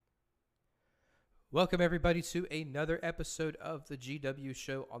Welcome, everybody, to another episode of the GW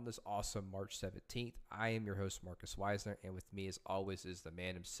Show on this awesome March 17th. I am your host, Marcus Weisner, and with me, as always, is the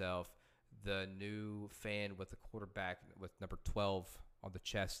man himself, the new fan with the quarterback with number 12 on the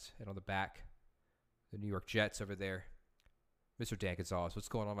chest and on the back, the New York Jets over there, Mr. Dan Gonzalez. What's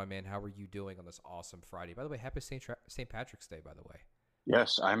going on, my man? How are you doing on this awesome Friday? By the way, happy St. Patrick's Day, by the way.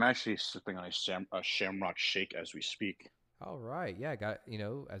 Yes, I'm actually sipping on a Shamrock Shake as we speak. All right, yeah, I got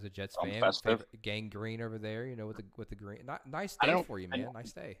as a Jets I'm fan, festive. favorite gang green over there, with the green. Nice I day don't, for you, and, man.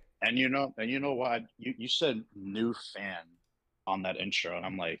 Nice day. and you know what? You said new fan on that intro, and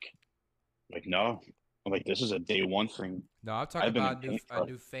I'm like no, I'm like this is a day one thing. No, I'm talking I've been in about paint a for.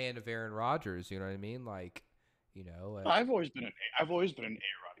 new fan of Aaron Rodgers. You know what I mean? Like, you know, uh, I've always been an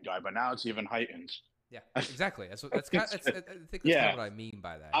A-Rod guy, but now it's even heightened. yeah, exactly. That's kind. It's, I think that's kind of yeah, what I mean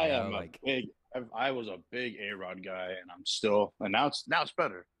by that. I am a big. I was a big A-Rod guy, and I'm still. And now it's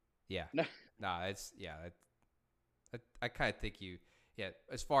better. Yeah, nah, it's yeah. I kind of think yeah.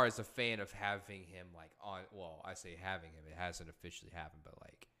 As far as a fan of having him like on, well, I say having him, it hasn't officially happened, but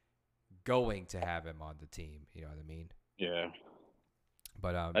like going to have him on the team. You know what I mean? Yeah,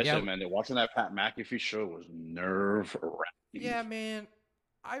 But I yeah, said, man, watching that Pat McAfee show was nerve wracking. yeah, man.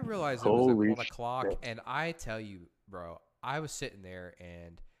 I realized it was at Holy 1 o'clock, shit. and I tell you, bro, I was sitting there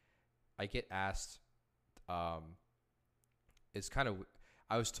and I get asked, um, it's kind of,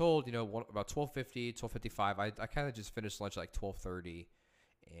 I was told, about 12:50, 12:55. I kind of just finished lunch at like 12:30,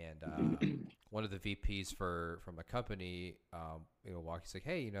 and one of the VPs from the company, he's like,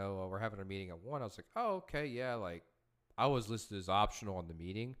 hey, we're having a meeting at 1. I was like, oh, okay, yeah, like I was listed as optional on the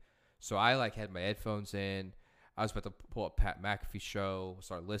meeting, so I like had my headphones in. I was about to pull up Pat McAfee show,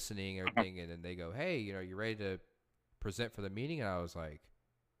 start listening, everything, and then they go, hey, you ready to present for the meeting? And I was like,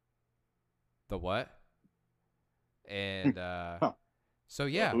 the what? And Huh. so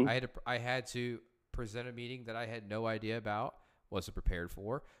The yeah, who? I had to present a meeting that I had no idea about, wasn't prepared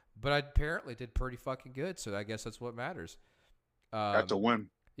for, but I apparently did pretty fucking good. So I guess that's what matters. That's a Um, win.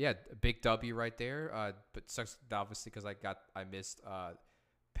 yeah, a big W right there. But sucks obviously because I missed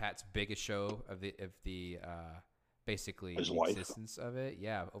Pat's biggest show of the basically His the wife. existence of it.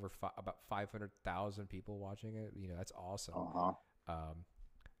 Yeah, about 500,000 people watching it. That's awesome. Uh-huh. Um,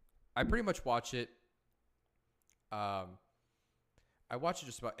 I pretty much watch it. Um, I watch it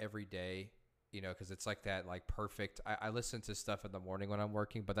just about every day, because it's like that, like perfect. I listen to stuff in the morning when I'm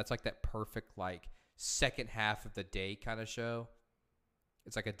working, but that's like that perfect, like second half of the day kind of show.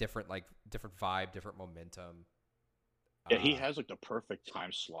 It's like a different vibe, different momentum. Yeah, he Uh, has like the perfect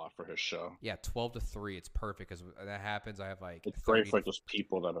time slot for his show. yeah, 12 to 3, it's perfect because that happens. I have like It's great 30 for to like those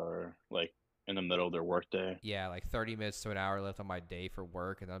people that are like in the middle of their workday. yeah, like 30 minutes to an hour left on my day for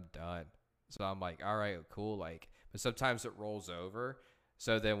work, and I'm done. So I'm like, all right, cool. Like, but sometimes it rolls over.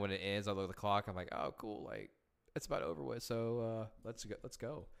 So then when it ends, I look at the clock. I'm like, oh, cool. Like, it's about over with. So let's go. Let's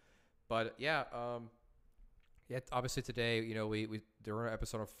go. But yeah, yeah. Obviously today, we did an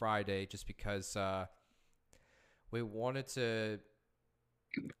episode on Friday just because we wanted to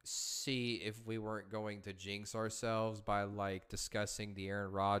see if we weren't going to jinx ourselves by like discussing the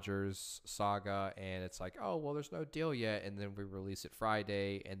Aaron Rodgers saga, and it's like, oh well, there's no deal yet, and then we release it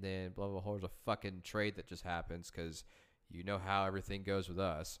Friday, and then blah blah blah. There's a fucking trade that just happens because you know how everything goes with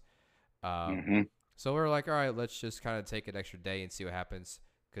us. Um, Mm-hmm. so we're like, all right, let's just kind of take an extra day and see what happens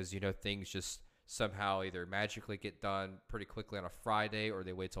because things just somehow either magically get done pretty quickly on a Friday or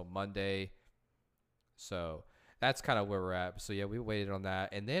they wait till Monday. So that's kind of where we're at. So yeah, we waited on that,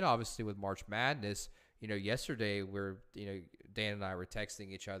 and then obviously with March Madness, yesterday Dan and I were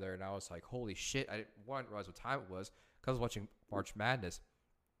texting each other, and I was like, holy shit, I didn't realize what time it was because I was watching March Madness.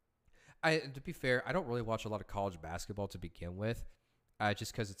 To be fair, I don't really watch a lot of college basketball to begin with,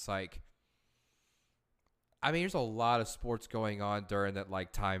 just because it's like, I mean, there's a lot of sports going on during that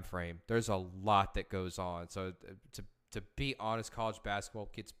like time frame. There's a lot that goes on. So to be honest, college basketball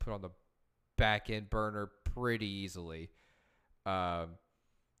gets put on the back end burner pretty easily. Um,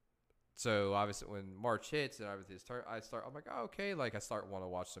 so obviously when March hits and everything I'm like, oh, okay, like I start want to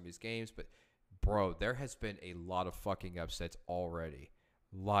watch some of these games, but bro, there has been a lot of fucking upsets already.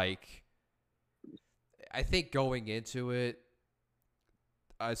 Like, I think going into it,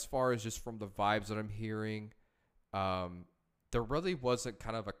 as far as just from the vibes that I'm hearing, um, there really wasn't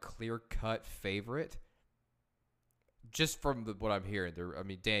kind of a clear cut favorite. Just from what I'm hearing, there. I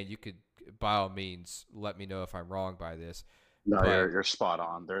mean, Dan, you could by all means let me know if I'm wrong by this, No, but you're spot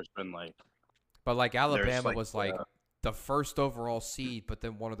on. like There's Alabama like was like the first overall seed, but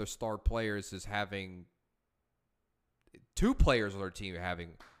then one of their star players is having two players on their team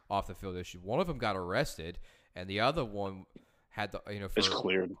having off the field issues. One of them got arrested, and the other one had the it's for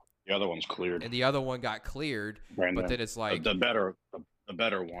cleared. The other one's cleared. and the other one got cleared. But Brandon, then it's like, the better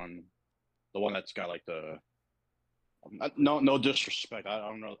one, the one that's got like the no disrespect. I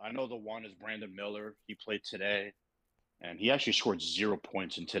don't know. I know the one is Brandon Miller. He played today, and he actually scored 0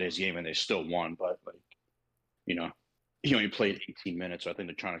 points in today's game, and they still won. But like, you know, he only played 18 minutes. So I think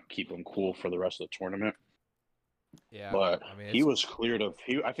they're trying to keep him cool for the rest of the tournament. yeah, But I mean, he it's was cleared of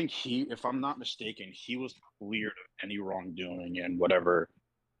he. I think he, if I'm not mistaken, he was cleared of any wrongdoing and whatever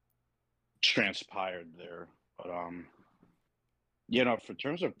transpired there. But for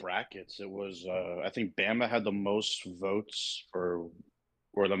terms of brackets, it was I think Bama had the most votes for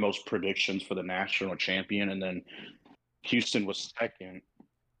or the most predictions for the national champion, and then Houston was second,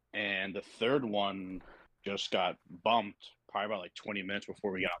 and the third one just got bumped probably about like 20 minutes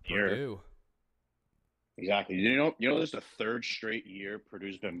before we got on the air. Purdue. Exactly. This is the third straight year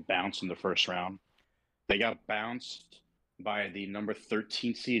Purdue's been bounced in the first round. They got bounced by the number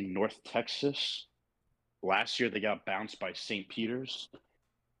 13 seed North Texas. Last year they got bounced by St. Peter's.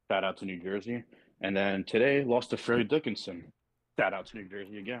 Shout out to New Jersey. And then today lost to Fairleigh Dickinson. Shout out to New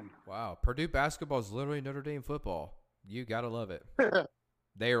Jersey again. Wow, Purdue basketball is literally Notre Dame football. You gotta love it.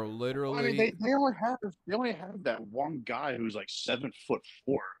 They are literally. I mean, they only have that one guy who's like 7'4".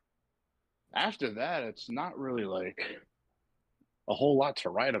 After that, it's not really like a whole lot to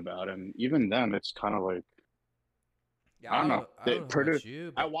write about, and even then, it's kind of like Yeah, I don't know. I don't know Purdue. about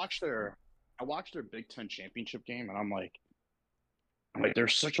you, but I watched their Big Ten championship game, and I'm like, they're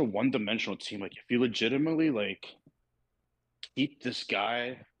such a one-dimensional team. Like, if you legitimately like keep this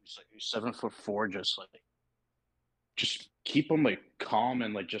guy who's 7'4", just keep him like calm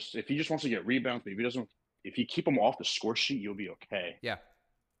and like just if he just wants to get rebounds, but if you keep him off the score sheet, you'll be okay. yeah,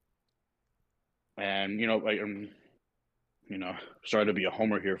 And sorry to be a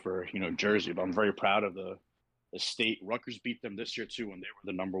homer here for Jersey, but I'm very proud of the state. Rutgers beat them this year too when they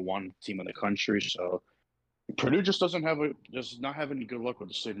were the number one team in the country. So Purdue just does not have any good luck with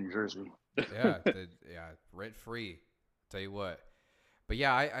the state of New Jersey. yeah, rent free. Tell you what, but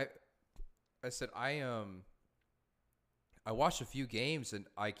yeah, I said I watched a few games, and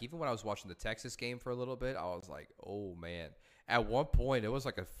like even when I was watching the Texas game for a little bit, I was like, oh man. At one point, it was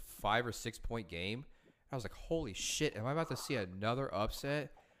like a 5 or 6 point game. I was like, holy shit, am I about to see another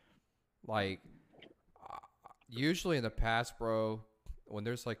upset? Like, usually in the past, bro, when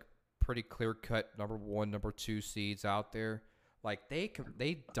there's like pretty clear cut number 1, number 2 seeds out there, like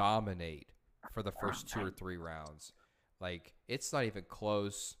they dominate for the first 2 or 3 rounds. Like it's not even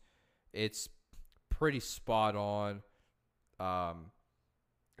close. It's pretty spot on.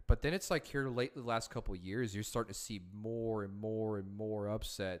 But then it's like here lately, the last couple of years, you're starting to see more and more and more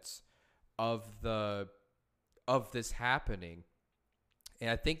upsets of this happening. And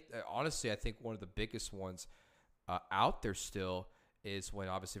I think, honestly, one of the biggest ones out there still is when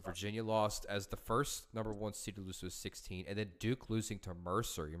obviously Virginia lost as the first number 1 seed to lose to 16, and then Duke losing to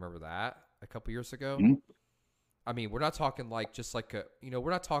Mercer. You remember that a couple years ago? Mm-hmm. I mean, we're not talking like just like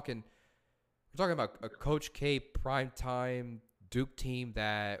we're talking about a Coach K primetime Duke team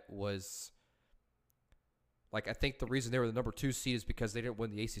that was like, I think the reason they were the number 2 seed is because they didn't win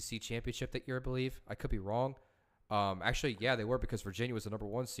the ACC championship that year, I believe. I could be wrong. Actually, yeah, they were because Virginia was the number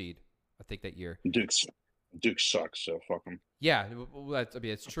 1 seed, I think, that year. Duke sucks, so fuck them. Yeah, well,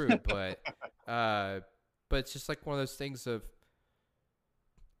 it's true, but it's just like one of those things of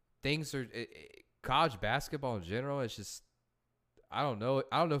college basketball in general. It's just I don't know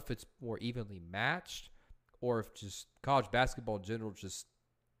if it's more evenly matched or if just college basketball in general just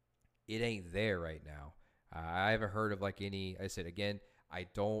it ain't there right now. I haven't heard of like any. I said again, I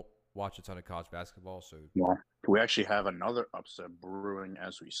don't watch a ton of college basketball, so well, we actually have another upset brewing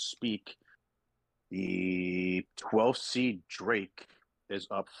as we speak. The 12th seed Drake is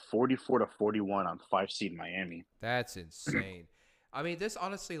up 44-41 on 5 seed Miami. That's insane. I mean, this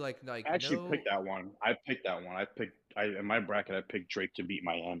honestly, like I actually picked that one. In my bracket, I picked Drake to beat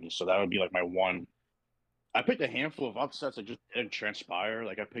Miami, so that would be like my one. I picked a handful of upsets that just didn't transpire.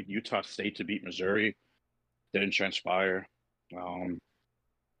 Like I picked Utah State to beat Missouri, didn't transpire.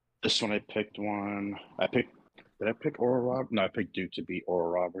 This one I picked one. Did I pick Oral Roberts? No, I picked Duke to beat Oral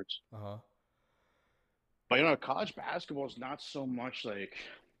Roberts. But college basketball is not so much like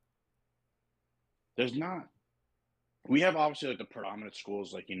there's not. We have obviously like the predominant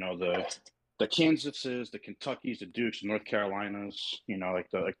schools, like the Kansases, the Kentuckys, the Dukes, the North Carolinas. Like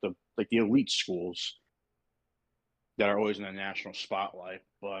the elite schools that are always in the national spotlight.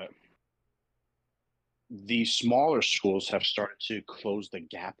 But the smaller schools have started to close the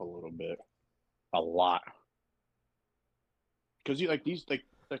gap a little bit, a lot. Because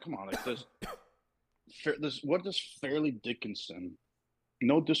come on, like this. What does Fairleigh Dickinson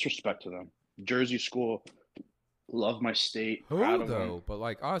No disrespect to them. Jersey school, love my state, proud Who of them. though? But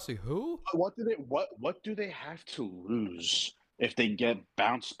like honestly, who? What do they have to lose if they get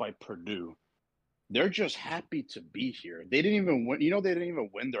bounced by Purdue? They're just happy to be here. They didn't even win. You know, they didn't even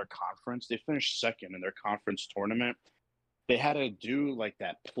win their conference. They finished second in their conference tournament. They had to do like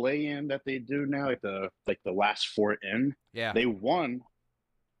that play in that they do now, like the last four in. Yeah. They won.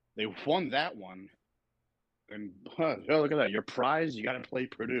 They won that one. And oh, look at that! Your prize. You got to play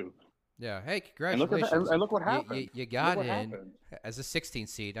Purdue. Yeah. Hey, And look at that! And, congratulations. and look what You happened. you Look got what in happened. as a 16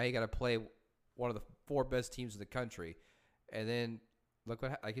 seed. Now you got to play one of the four best teams in the country, and then look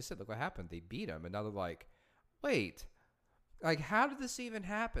what like you said. Look what happened. They beat them, and now they're like, wait, like how did this even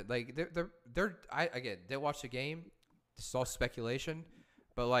happen? Like they're I again didn't watch the game. This is all speculation.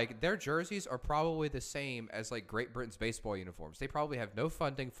 But like their jerseys are probably the same as like Great Britain's baseball uniforms. They probably have no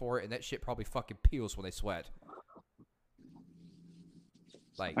funding for it, and that shit probably fucking peels when they sweat.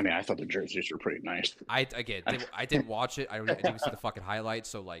 I Like mean, I thought the jerseys were pretty nice. I didn't watch it. I didn't even see the fucking highlights.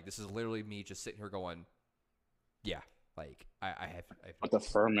 So like this is literally me just sitting here going, yeah. Like I have. But the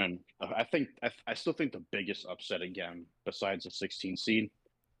Furman, I still think the biggest upset again, besides the 16 seed,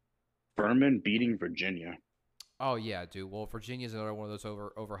 Furman beating Virginia Oh yeah, dude. Well, Virginia's another one of those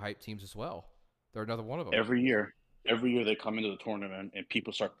overhyped teams as well. They're another one of them. every year. Every year they come into the tournament and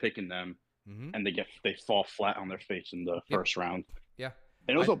people start picking them, Mm-hmm. and they fall flat on their face in the Yep. first round. Yeah.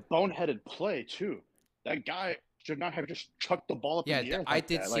 And it was I a boneheaded play too. That guy should not have just chucked the ball up in yeah. the air I like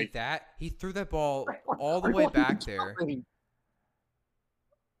did that. see Like, that. He threw that ball what, all the like, way what are you back there. doing?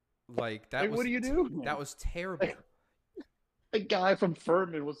 Like that Like, was what do you do? that was terrible. Like, the guy from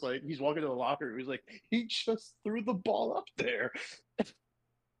Furman was like, he's walking to the locker room. He's like, he just threw the ball up there.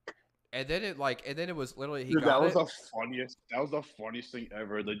 And then it was literally he Dude, got it. that was the funniest thing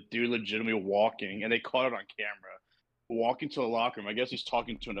ever. The dude legitimately walking, and they caught it on camera, walking to the locker room. I guess he's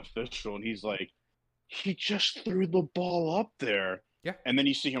talking to an official, and he's like, he just threw the ball up there. Yeah. And then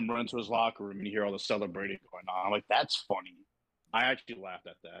you see him run to his locker room, and you hear all the celebrating going on. I'm like, that's funny. I actually laughed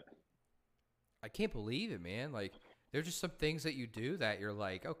at that. I can't believe it, man. Like there's just some things that you do that you're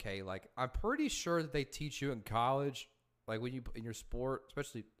like, okay, like I'm pretty sure that they teach you in college, like when you in your sport,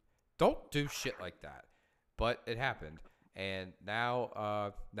 especially don't do shit like that. But it happened. And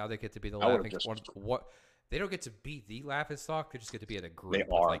now they get to be the I would've laughing just- what they don't get to be the laughing stock, they just get to be in a group They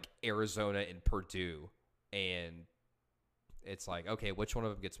with are. like Arizona and Purdue. And it's like, okay, which one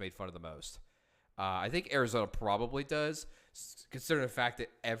of them gets made fun of the most? I think Arizona probably does, considering the fact that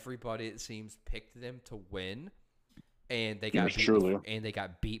everybody, it seems, picked them to win, and they got Yours truly. and they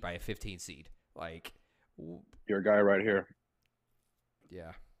got beat by a 15 seed. Like, Your guy right here.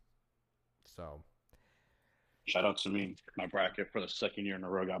 yeah. So, Shout out to me. My bracket for the second year in a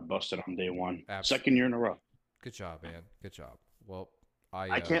row got busted on day one. Absolutely. Second year in a row. good job, man. Good job. Well,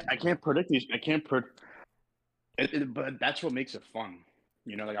 I can't predict these. I can't predict. But that's what makes it fun.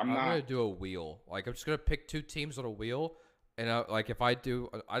 You know, like I'm I'm not. gonna do a wheel. Like I'm just gonna pick two teams on a wheel, and like if I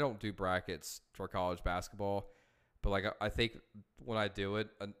don't do brackets for college basketball, but like I think when I do it,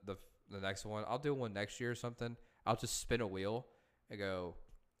 the next one, I'll do one next year or something. I'll just spin a wheel and go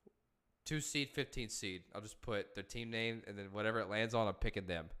 2 seed, 15 seed. I'll just put their team name and then whatever it lands on, I'm picking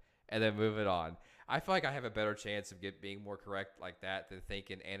them and then move it on. I feel like I have a better chance of being more correct like that than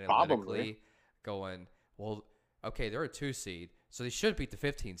thinking analytically, Probably. going, well, okay, they're a 2 seed, so they should beat the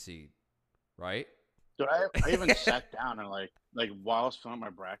 15 seed, right? Dude, I even sat down and like while I was filming my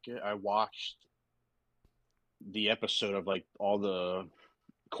bracket, I watched the episode of like all the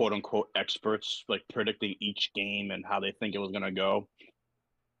quote unquote experts like predicting each game and how they think it was gonna go.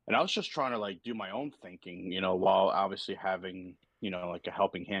 And I was just trying to like do my own thinking, while obviously having, like a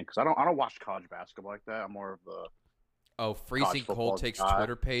helping hand because I don't watch college basketball like that. I'm more of the Oh, Freezing football Cold Takes guy.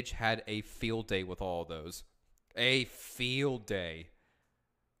 Twitter page had a field day with all of those. A field day.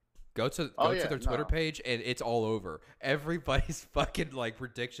 Go to their Twitter page and it's all over. Everybody's fucking like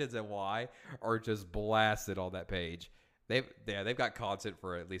predictions and why are just blasted on that page. They've got content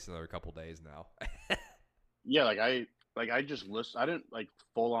for at least another couple days now. Yeah, I just listen. I didn't like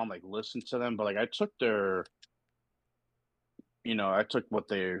full on like listen to them, but like I took their, I took what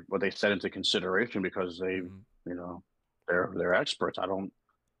they said into consideration because they, Mhm. they're experts.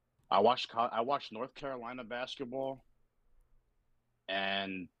 I watched North Carolina basketball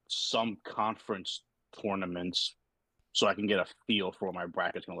and some conference tournaments so I can get a feel for what my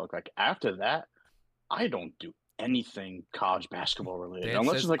bracket's gonna look like. After that, I don't do anything college basketball related Dan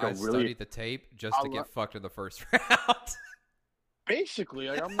unless says it's like I a really studied the tape just to I'll- get fucked in the first round. basically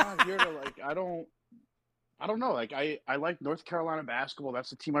like I'm not here to like I don't know. I like North Carolina basketball. That's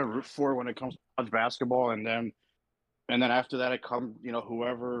the team I root for when it comes to college basketball. And then And then after that, it come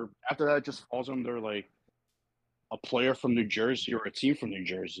whoever after that it just falls under like a player from New Jersey or a team from New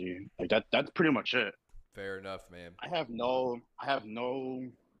Jersey. Like that. That's pretty much it. Fair enough, man. I have no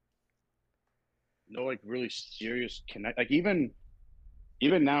like really serious connect. Like even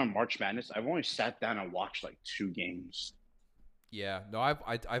now in March Madness, I've only sat down and watched like two games. Yeah, no,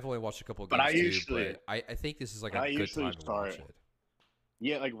 I've only watched a couple of But I games too, usually, but I think this is like but a I good usually time to watch start. it.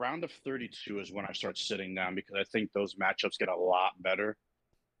 Yeah, like round of 32 is when I start sitting down because I think those matchups get a lot better.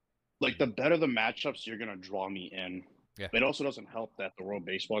 Like the Hmm. better the matchups, you're gonna draw me in. Yeah, It also doesn't help that the World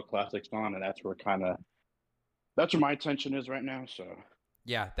Baseball Classic's on, and that's where my attention is right now. So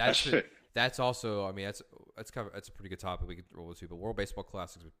yeah, that's it. that's also. I mean, that's a pretty good topic we could roll into. But World Baseball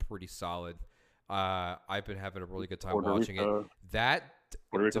Classics was pretty solid. I've been having a really good time Puerto watching it. Rico, That,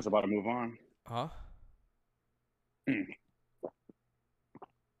 Puerto Rico's about to move on. huh?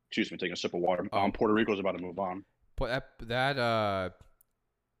 Excuse me, taking a sip of water. Oh, Puerto Rico's about to move on. but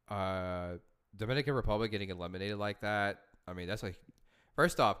uh, Dominican Republic getting eliminated like that. I mean, that's like,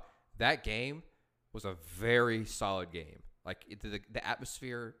 first off, that game was a very solid game. Like the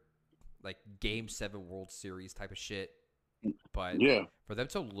atmosphere, like Game 7 World Series type of shit. But Yeah, for them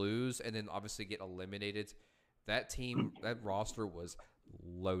to lose and then obviously get eliminated, that roster was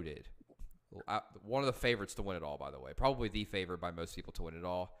loaded. One of the favorites to win it all, by the way. Probably the favorite by most people to win it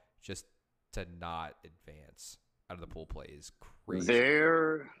all. Just to not advance out of the pool play is crazy.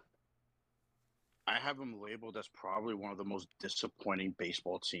 they're. I have them labeled as probably one of the most disappointing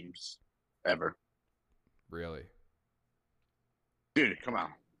baseball teams ever. Really. Dude, come on.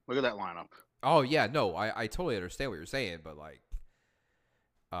 Look at that lineup. Oh yeah, no, I totally understand what you're saying, but like,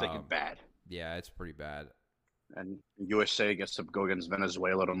 Thinking um, bad. yeah, it's pretty bad. And USA gets to go against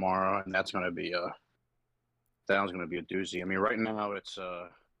Venezuela tomorrow, and that's gonna be a doozy. I mean, right now it's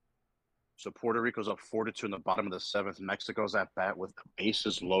so Puerto Rico's up 4-2 in the bottom of the seventh. Mexico's at bat with the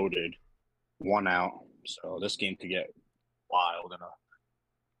bases loaded, one out. So this game could get wild in a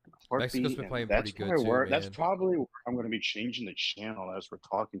Mexico's heartbeat, been and playing pretty good too, that's man. probably where I'm going to be changing the channel as we're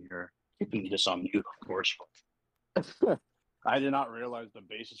talking here. Keeping this on mute, of course. I did not realize the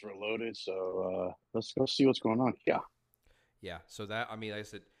bases were loaded, so let's go see what's going on. Yeah. Yeah, so that I mean, like I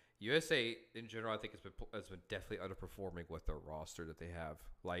said, USA in general, I think has been definitely underperforming with their roster that they have.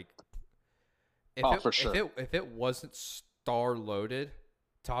 Like, Oh, for sure. if it wasn't star loaded,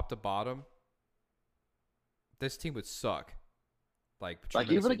 top to bottom, this team would suck. Like Like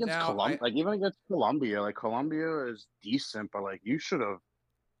even tremendously. against Now, Colombia, like Colombia is decent, but like you should have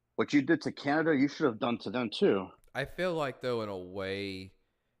what you did to Canada, you should have done to them too. I feel like though in a way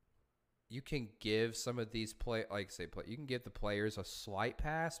you can give some of these you can give the players a slight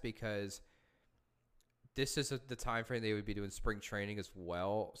pass because this is the time frame they would be doing spring training as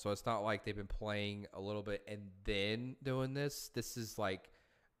well. So it's not like they've been playing a little bit and then doing this. This is like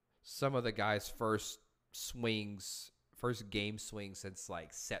some of the guys' first game swing since like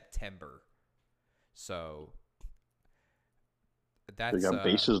September. So They that's got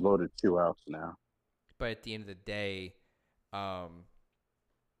bases loaded, 2 outs now. but at the end of the day, I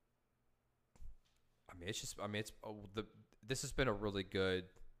mean, this has been a really good.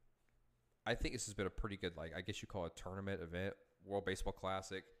 I think this has been a pretty good, like I guess you call it a tournament event, World Baseball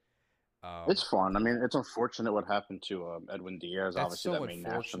Classic. It's fun. I mean, it's unfortunate what happened to Edwin Diaz. That's Obviously, so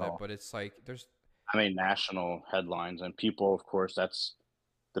unfortunate, but it's like national headlines, and people, of course, that's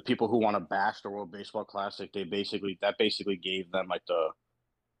the people who want to bash the World Baseball Classic. That basically gave them like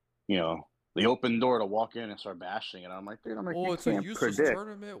you know, the open door to walk in and start bashing it. I'm like, dude, you it's a can't useless predict.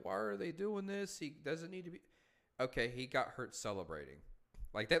 tournament. Why are they doing this? He doesn't need to be. Okay, he got hurt celebrating.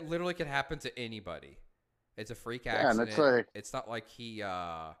 Like that literally could happen to anybody. It's a freak Yeah, and it's accident. like It's not like he.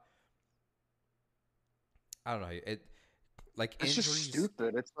 I don't know. Like it's just injuries.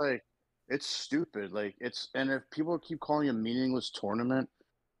 stupid. It's stupid. And if people keep calling it a meaningless tournament,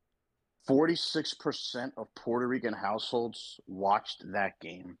 46% of Puerto Rican households watched that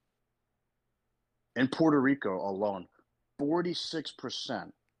game. In Puerto Rico alone,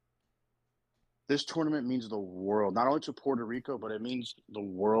 46%. This tournament means the world, not only to Puerto Rico, but it means the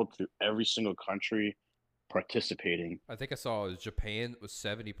world to every single country participating. I think I saw Japan was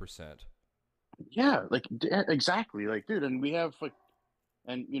 70%. Yeah, exactly. Like, dude, and we have like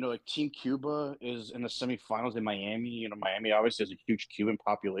Team Cuba is in the semifinals in Miami. Miami obviously has a huge Cuban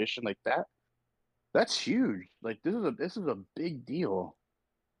population like that. That's huge. Like this is a big deal.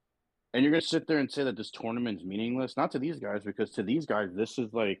 And you're gonna sit there and say that this tournament's meaningless? Not to these guys, because to these guys, this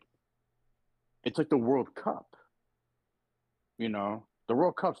is like it's like the World Cup. The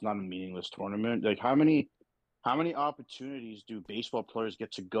World Cup's not a meaningless tournament. Like how many opportunities do baseball players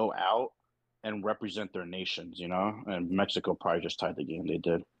get to go out and represent their nations, you know. And Mexico probably just tied the game. They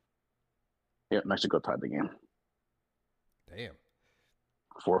did. Yeah, Mexico tied the game Damn.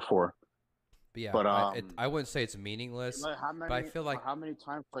 4-4. But yeah, But I wouldn't say it's meaningless, like but I feel like how many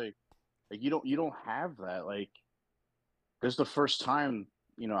times like you don't have that. Like this is the first time,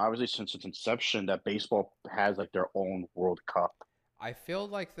 you know, obviously since its inception that baseball has like their own World Cup. I feel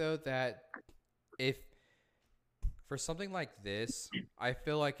like though that if for something like this, I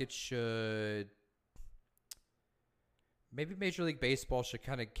feel like it should maybe Major League Baseball should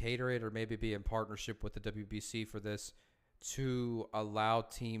kind of cater it or maybe be in partnership with the WBC for this to allow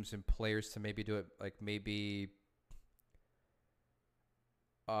teams and players to maybe do it like maybe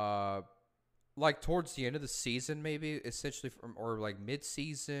uh like towards the end of the season maybe essentially from or like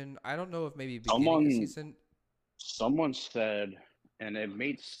mid-season. I don't know if maybe beginning of the Someone season. someone said, and it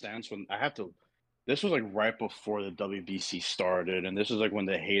made sense when I have to. This was like right before the WBC started, and this is like when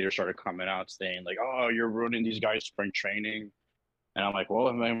the haters started coming out saying like, "Oh, you're ruining these guys' spring training." And I'm like, well,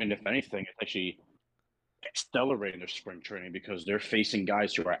 I mean, if anything, it's actually accelerating their spring training because they're facing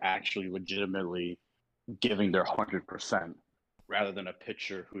guys who are actually legitimately giving their 100% rather than a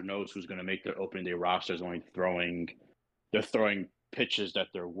pitcher who knows who's going to make their opening day rosters only they're throwing pitches that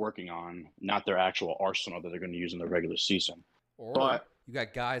they're working on, not their actual arsenal that they're going to use in the regular season. Or But you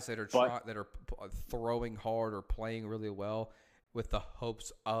got guys that are but throwing hard or playing really well with the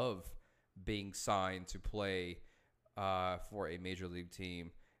hopes of being signed to play for a major league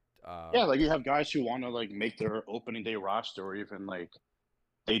team. yeah, like you have guys who want to like make their opening day roster or even like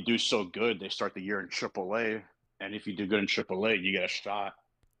they do so good they start the year in AAA, and if you do good in AAA, you get a shot.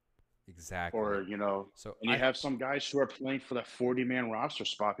 Exactly. Or, you know, So and you have some guys who are playing for that 40-man roster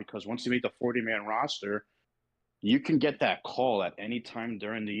spot because once you make the 40-man roster, you can get that call at any time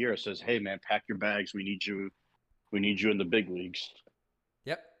during the year. It says, "Hey, man, pack your bags. We need you in the big leagues."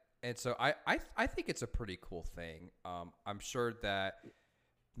 yep. And so I think it's a pretty cool thing. I'm sure that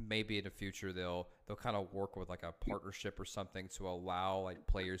maybe in the future they'll kind of work with like a partnership or something to allow like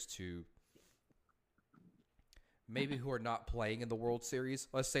players to maybe who are not playing in the World Series.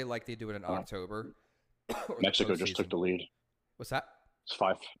 Let's say like they do it in Uh, October or the Mexico just took postseason. the lead. What's that? It's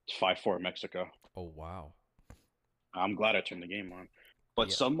 5-4 Mexico. Oh wow. I'm glad I turned the game on. But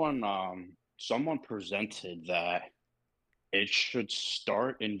Yeah. someone presented that it should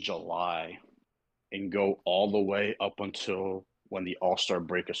start in July and go all the way up until when the All-Star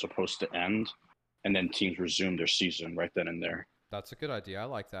break is supposed to end, and then teams resume their season right then and there. That's a good idea. I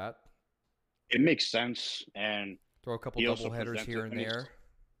like that. It makes sense, and Throw a couple he double also headers here presented, and and there.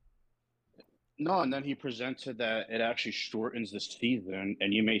 no, and then he presented that it actually shortens the season,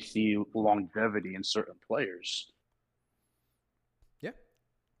 and you may see longevity in certain players. Yeah.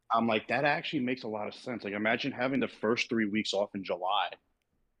 I'm like, that actually makes a lot of sense. Like, imagine having the first 3 weeks off in July.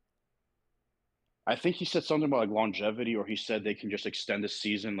 I think he said something about like longevity, or he said they can just extend the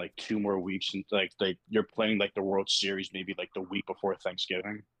season like 2 more weeks, and like you're playing like the World Series maybe like the week before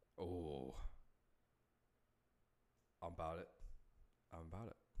Thanksgiving. Oh, I'm about it. I'm about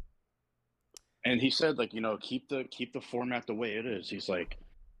it. And he said like, you know, keep the format the way it is. He's like,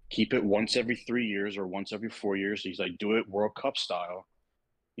 keep it once every 3 years or once every 4 years. He's like, do it World Cup style.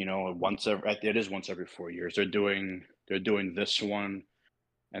 You know, once every it is once every 4 years. They're doing this one,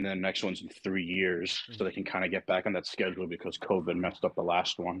 and then the next one's in 3 years, so Mm-hmm. they can kind of get back on that schedule because COVID messed up the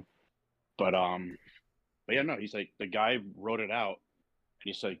last one. But but yeah, no, he's like the guy wrote it out, and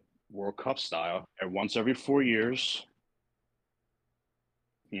he's like World Cup style, and once every 4 years.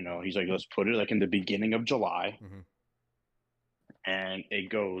 You know, he's like, let's put it like in the beginning of July, Mm-hmm. and it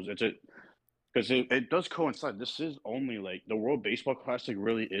goes. It's a because it does coincide. This is only like the World Baseball Classic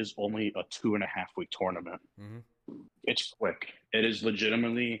really is only a 2.5 week tournament. Mm-hmm. It's quick. It is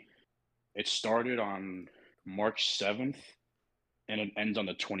legitimately. It started on March 7th and it ends on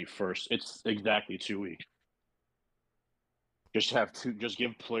the 21st. It's exactly 2 weeks. Just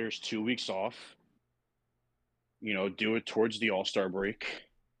give players 2 weeks off. You know, do it towards the All Star break.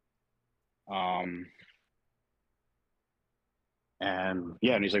 Um, and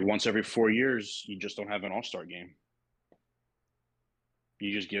yeah, and he's like, once every 4 years, you just don't have an All Star game.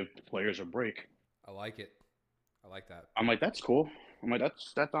 You just give players a break. I like it. I like that. I'm like, that's cool. I'm like,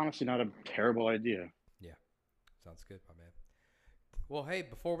 that's honestly not a terrible idea. Yeah. Sounds good, my man. Well, hey,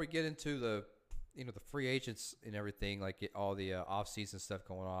 before we get into the the free agents and everything, like all the off-season stuff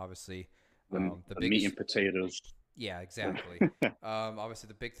going on, obviously, the The meat biggest, and potatoes. yeah, exactly. Obviously,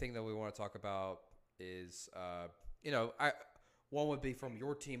 the big thing that we want to talk about is, I one would be from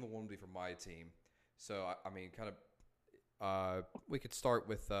your team and one would be from my team. So, I mean, kind of, we could start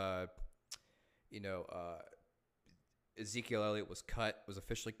with, you know, Ezekiel Elliott was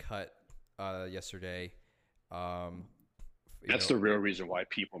officially cut yesterday. Um, you That's know, the real reason why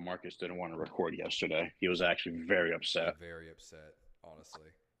people Marcus didn't want to record yesterday. He was actually very upset. very upset,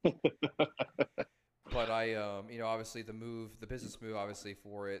 honestly. But obviously the business move, obviously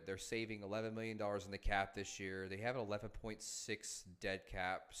for it, they're saving $11 million in the cap this year. They have an 11.6 dead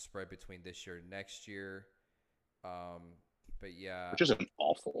cap spread between this year and next year. Um, but yeah, Which isn't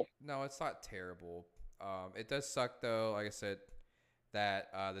awful. no, it's not terrible. It does suck though. Like I said, that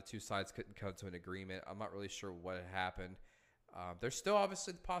the two sides couldn't come to an agreement. I'm not really sure what happened. There's still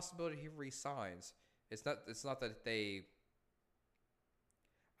obviously the possibility he resigns. It's not. It's not that they.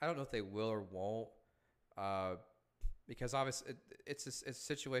 I don't know if they will or won't. Uh, because obviously it's a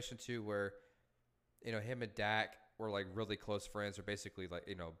situation too where him and Dak were like really close friends, or basically like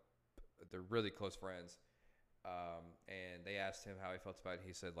they're really close friends. And they asked him how he felt about it.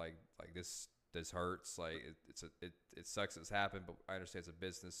 He said like this hurts. Like it sucks it's happened, but I understand it's a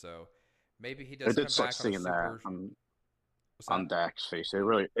business. So maybe he does It did come suck back on a seeing that super. What's on that? Dak's face. It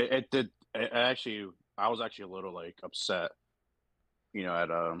really it did. It actually, I was actually a little like upset. At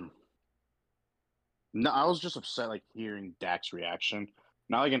no, I was just upset like hearing Dak's reaction.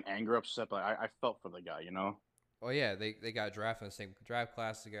 Not like an anger upset, but I felt for the guy. Oh yeah, they got drafted in the same draft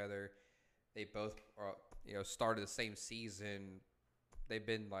class together. They both started the same season. They've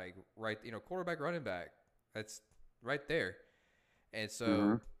been like right, quarterback, running back. That's right there. And so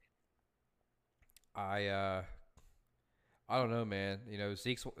Hmm. I I don't know, man.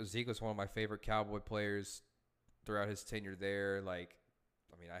 Zeke was one of my favorite Cowboy players throughout his tenure there. Like,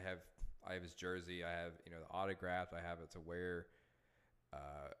 I mean, I have his jersey. I have the autograph. I have it to wear.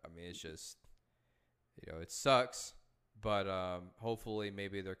 I mean, it's just it sucks, but hopefully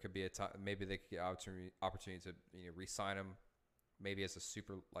maybe there could be a time. Maybe they could get opportunity to re-sign him, maybe as a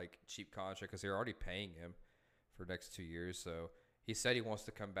super like cheap contract because they're already paying him for the next 2 years. So he said he wants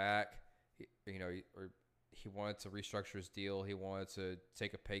to come back. Or he wanted to restructure his deal. He wanted to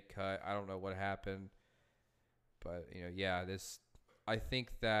take a pay cut. I don't know what happened, but yeah, this. I think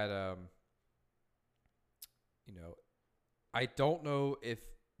that you know, I don't know if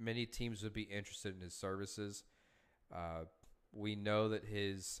many teams would be interested in his services. Uh, we know that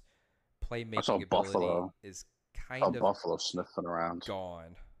his I saw playmaking ability Buffalo. is Saw kind of Buffalo sniffing around.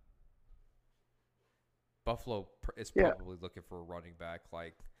 gone. Buffalo is Yeah, probably looking for a running back,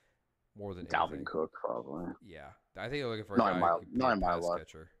 like more than Dalvin anything. Cook probably. Yeah, I think they're looking for a Not in guy who my can be not a in my pass luck.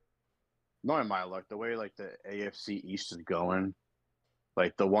 catcher. Not in my luck. The way like the AFC East is going,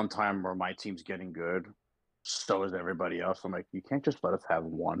 like the one time where my team's getting good, so is everybody else. I'm like, you can't just let us have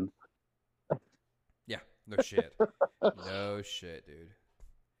one. Yeah, no shit, no shit, dude.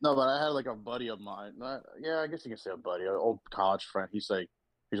 No, but I had like a buddy of mine. Yeah, I guess you can say a buddy, an old college friend. He's like,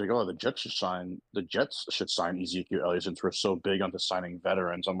 oh, the Jets should sign Ezekiel Elliott since we're so big onto signing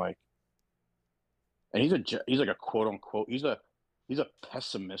veterans. I'm like, and he's like a quote unquote he's a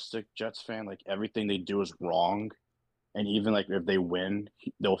pessimistic Jets fan. Like everything they do is wrong, and even like if they win,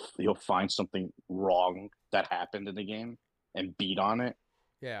 he'll find something wrong that happened in the game and beat on it.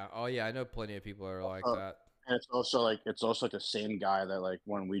 Yeah. Oh yeah, I know plenty of people that are like Uh, that. and it's also like the same guy that like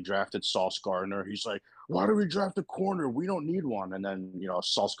when we drafted Sauce Gardner, he's like, "Why do we draft a corner? We don't need one." And then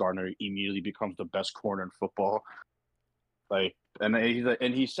Sauce Gardner immediately becomes the best corner in football. Like, and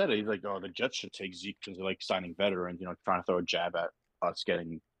he said it. He's like, "Oh, the Jets should take Zeke because they're like signing veterans. Trying to throw a jab at us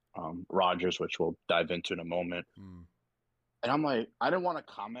getting Rodgers, which we'll dive into in a moment." Hmm. And I'm like, I didn't want to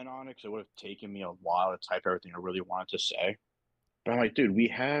comment on it because it would have taken me a while to type everything I really wanted to say. But I'm like, dude, we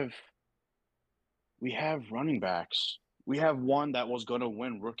have running backs. We have one that was going to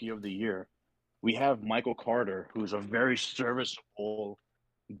win Rookie of the Year. We have Michael Carter, who's a very serviceable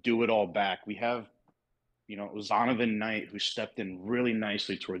do it all back. We have, Zonovan Knight, who stepped in really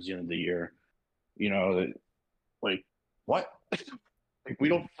nicely towards the end of the year. You know, like, what? Like, we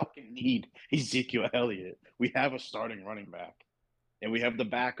don't fucking need Ezekiel Elliott. We have a starting running back. And we have the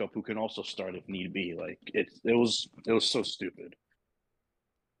backup who can also start if need be. Like it was so stupid.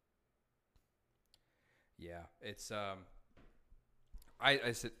 Yeah, it's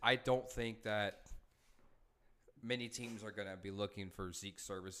I said I don't think that many teams are gonna be looking for Zeke's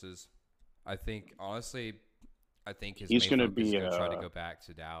services. I think honestly, I think his He's main gonna focus is be gonna try to go back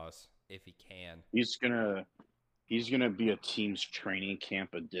to Dallas if he can. he's gonna he's gonna be a team's training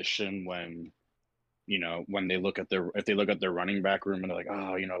camp addition when they look at their running back room and they're like,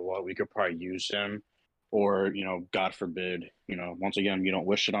 oh, you know what, we could probably use him. Or, God forbid, once again, you don't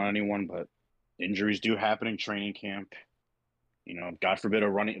wish it on anyone, but injuries do happen in training camp. God forbid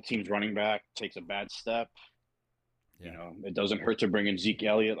a team's running back takes a bad step. Yeah, It doesn't hurt to bring in Zeke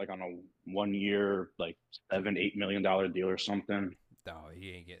Elliott like on a 1 year, like $7, $8 million deal or something. No,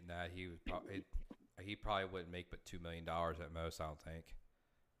 he ain't getting that. He probably wouldn't make but $2 million at most. I don't think.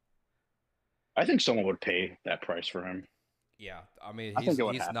 I think someone would pay that price for him. Yeah, I mean I think it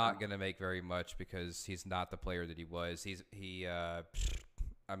would he's not happen. gonna make very much because he's not the player that he was. I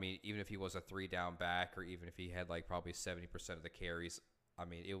mean, even if he was a three down back, or even if he had like probably 70% of the carries, I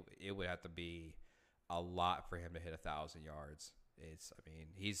mean it would have to be a lot for him to hit 1,000 yards. I mean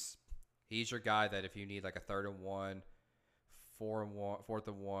he's your guy that if you need like a third and one, 4 and 1, fourth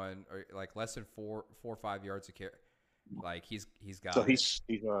and one, or like less than 4 or 5 yards a carry, like he's So got it.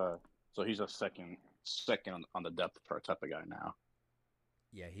 he's a second on the depth chart type of guy now.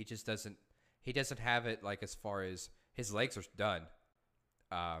 Yeah, he doesn't have it like as far as his legs are done.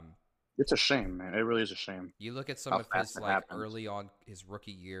 Um, It's a shame, man. It really is a shame you look at some how of fast his it like happens. early on his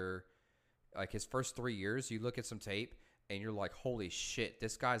rookie year, like his first 3 years. You look at some tape and you're like, holy shit,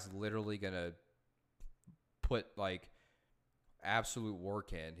 this guy's literally gonna put like absolute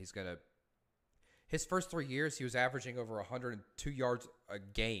work in. He's gonna his first 3 years he was averaging over 102 yards a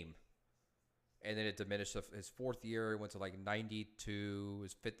game, and then it diminished. His fourth year it went to like 92.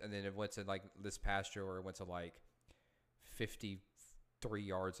 His fifth, and then it went to like this past year where it went to like 53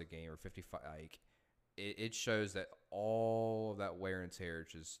 yards a game or 55. Like it shows that all of that wear and tear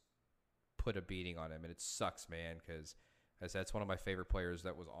just put a beating on him, and it sucks, man, because that's one of my favorite players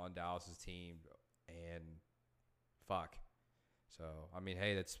that was on Dallas's team, and fuck. So I mean,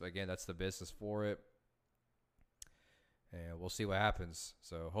 hey, that's the business for it, and we'll see what happens.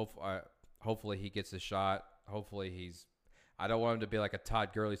 So hopefully he gets a shot. Hopefully he's. I don't want him to be like a Todd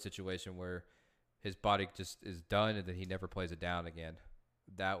Gurley situation where his body just is done and then he never plays it down again.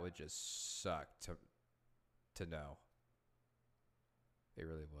 That would just suck to know. It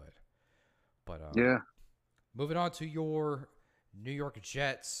really would. But Yeah, moving on to your New York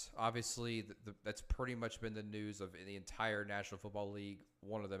Jets, obviously that's pretty much been the news of the entire National Football League.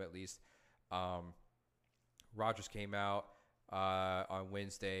 One of them at least. Um, Rodgers came out on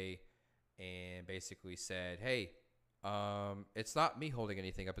Wednesday and basically said, "Hey, it's not me holding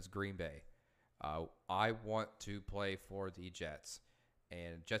anything up; it's Green Bay. I want to play for the Jets."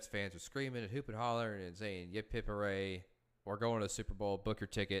 And Jets fans are screaming and hooping, hollering, and saying, "Yip hip hooray! We're going to the Super Bowl. Book your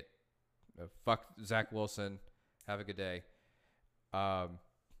ticket. Fuck Zach Wilson. Have a good day." And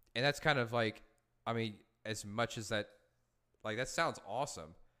that's kind of like, I mean, as much as that, like that sounds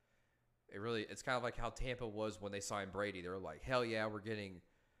awesome. It's kind of like how Tampa was when they signed Brady. They were like, hell yeah, we're getting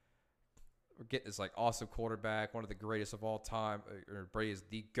this like awesome quarterback, one of the greatest of all time. Brady is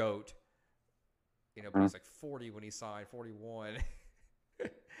the GOAT, but he's like 40 when he signed, 41.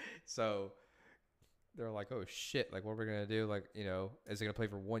 So they're like, oh shit, like what are we gonna do? Like, is he gonna play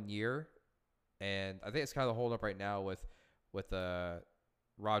for 1 year? And I think it's kind of the hold up right now with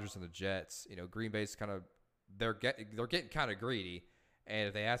Rodgers and the Jets. Green Bay's kind of they're getting kind of greedy, and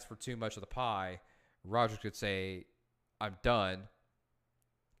if they ask for too much of the pie, Rodgers could say, "I'm done,"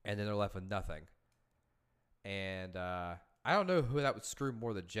 and then they're left with nothing. And I don't know who that would screw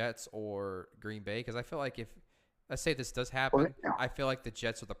more, the Jets or Green Bay, because I feel like if let's say this does well, happen, I feel like the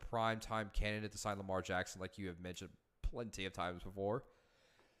Jets are the prime time candidate to sign Lamar Jackson, like you have mentioned plenty of times before.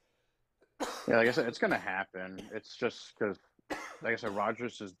 yeah. Like I said, it's gonna happen. It's just because, like I said,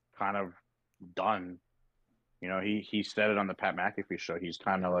 Rogers is kind of done. He said it on the Pat McAfee show. He's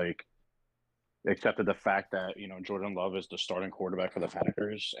kind of like accepted the fact that Jordan Love is the starting quarterback for the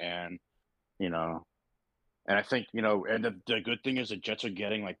Packers, and you know, and I think and the good thing is the Jets are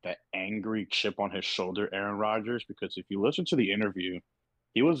getting like that angry chip on his shoulder, Aaron Rodgers, because if you listen to the interview,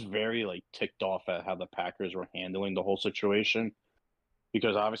 he was very like ticked off at how the Packers were handling the whole situation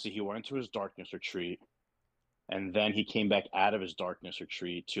because obviously he went into his darkness retreat and then he came back out of his darkness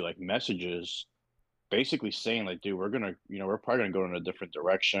retreat to like messages basically saying like, dude, we're probably gonna go in a different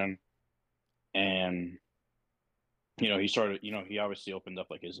direction. And he started, he obviously opened up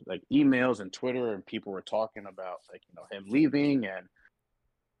like his like emails and Twitter, and people were talking about like him leaving and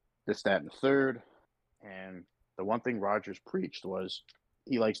this, that, and the third. And the one thing Rogers preached was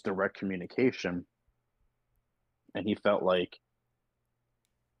he likes direct communication, and he felt like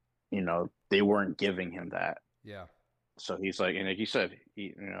they weren't giving him that. Yeah. So he's like, and like he said,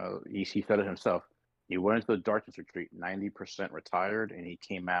 he said it himself. He went into the darkness retreat, 90% retired, and he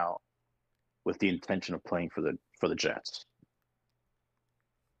came out with the intention of playing for the Jets.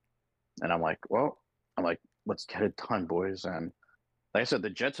 And I'm like, let's get it done, boys. And like I said, the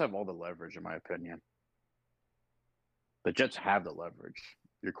Jets have all the leverage, in my opinion. The Jets have the leverage.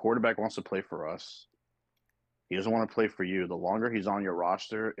 Your quarterback wants to play for us. He doesn't want to play for you. The longer he's on your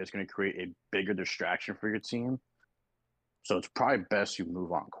roster, it's going to create a bigger distraction for your team. So it's probably best you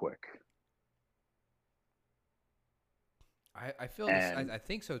move on quick. I feel this. And I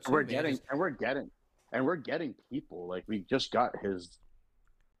think so too, we're man. getting Just and we're getting and we're getting people like we just got his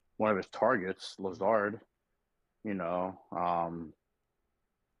one of his targets, Lazard. You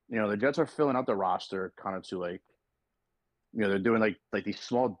know, the Jets are filling out the roster kind of to like they're doing like these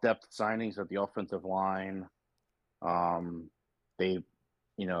small depth signings at the offensive line. Um, they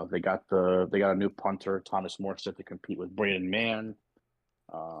they got a new punter, Thomas Morstead, to compete with Braden Mann.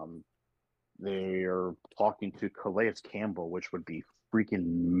 Um, they're talking to Calais Campbell, which would be freaking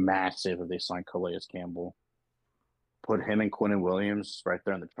massive if they sign Calais Campbell. Put him and Quentin Williams right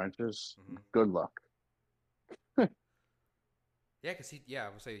there in the trenches. mhm. Good luck. Yeah, because I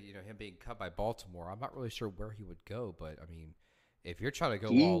would say him being cut by Baltimore. I'm not really sure where he would go, but I mean, if you're trying to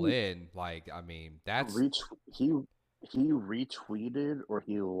go all He in, like I mean, that's reach he retweeted or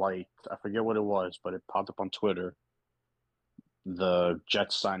he liked, I forget what it was, but it popped up on Twitter, the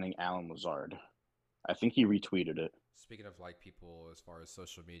Jets signing Alan Lazard. I think he retweeted it. speaking of like people as far as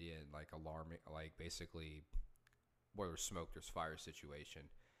social media and like alarming, like basically where there's smoke, there's fire situation.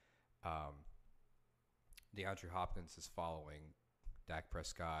 Um, DeAndre Hopkins is following Dak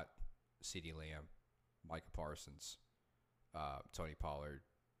Prescott, CeeDee Lamb, Micah Parsons, Tony Pollard.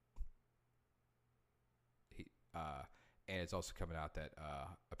 He and it's also coming out that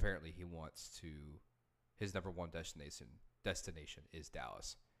apparently he wants to his number one destination is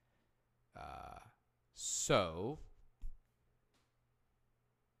Dallas. So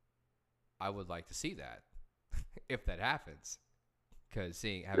I would like to see that if that happens, because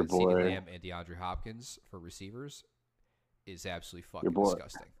Your having CeeDee boy, Lamb and DeAndre Hopkins for receivers is absolutely your fucking boy,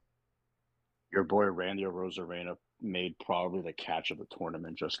 disgusting. your boy Randy Rosarena made probably the catch of the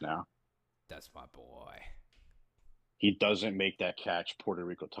tournament just now. That's my boy. He doesn't make that catch, Puerto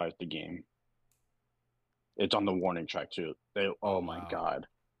Rico ties the game. It's on the warning track too. Oh Oh my wow, god.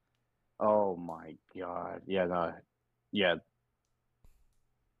 Oh my god. Yeah, no, yeah.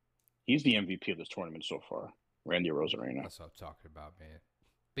 He's the MVP of this tournament so far, Randy Rosarena. that's what I'm talking about, man.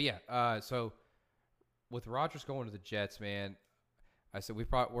 But yeah, so with Rodgers going to the Jets, man, I said we're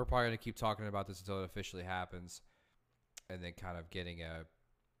probably gonna keep talking about this until it officially happens, and then kind of getting a,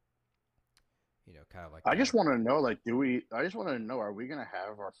 kind of like I a. just want to know, like, do we? I just want to know, are we gonna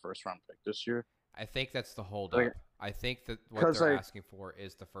have our first round pick this year? I think that's the Like, holdup. I think that what because they're like asking for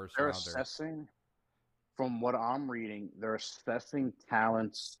is the first they're rounder. assessing, from what I'm reading, they're assessing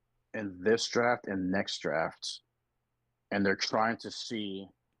talents in this draft and next draft, and they're trying to see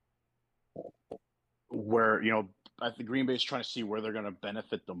where I think Green Bay's trying to see where they're gonna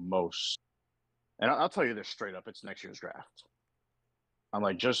benefit the most. And I'll tell you this straight up, it's next year's draft. I'm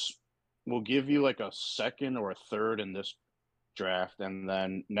like, just we'll give you like a second or a third in this draft, and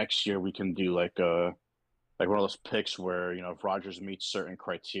then next year we can do like one of those picks where if Rogers meets certain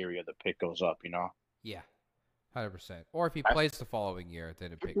criteria, the pick goes up. Yeah, 100%. Or if he I, plays the following year,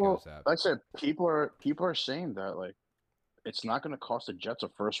 then a pick people, goes up. like I said, people are saying that like it's not going to cost the Jets a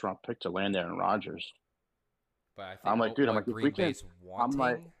first round pick to land Aaron Rodgers. But I think I'm like, dude, I'm what like, if we Green can, Bay's I'm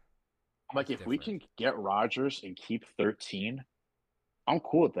like, wanting I'm like, is if we different. can get Rodgers and keep 13, I'm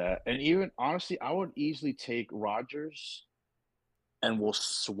cool with that. And even honestly, I would easily take Rodgers and we'll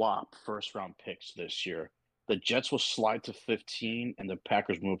swap first round picks this year. The Jets will slide to 15 and the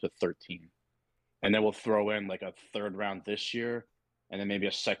Packers move to 13. And then we'll throw in like a third round this year and then maybe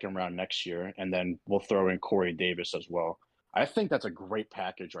a second round next year. And then we'll throw in Corey Davis as well. I think that's a great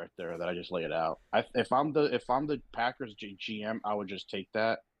package right there that I just laid out. If I'm the Packers GM, I would just take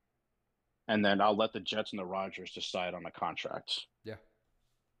that, and then I'll let the Jets and the Rodgers decide on the contracts Yeah,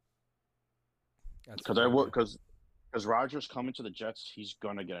 that's because I fair, will man. because Rodgers coming to the Jets, he's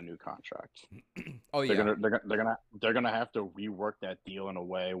gonna get a new contract. Oh They're yeah, gonna they're gonna they're gonna they're gonna have to rework that deal in a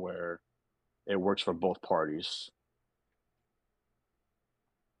way where it works for both parties.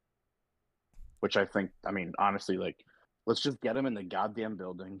 Which I think, I mean, honestly, like, let's just get him in the goddamn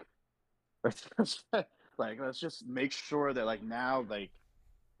building. Let's just let's just make sure that like now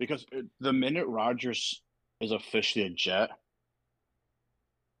because the minute Rodgers is officially a Jet,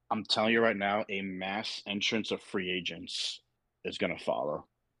 I'm telling you right now, a mass entrance of free agents is gonna follow.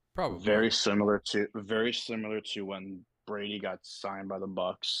 probably. Very similar to when Brady got signed by the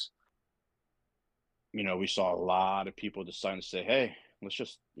Bucks. We saw a lot of people deciding to say, "Hey, let's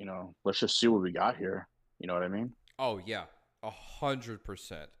just see what we got here." You know what I mean? Oh yeah,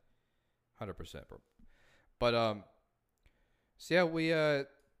 100%, 100%, bro. But so yeah, we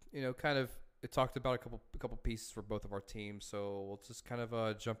kind of talked about a couple pieces for both of our teams. So we'll just kind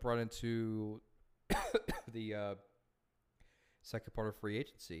of jump right into the second part of free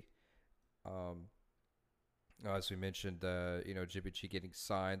agency. Um, as we mentioned, Jimmy G getting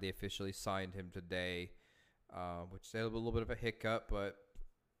signed. They officially signed him today. which they had a little bit of a hiccup, but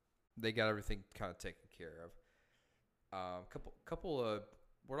they got everything kind of taken care of. Couple of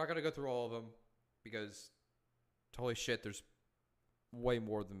we're not gonna go through all of them because holy shit, there's way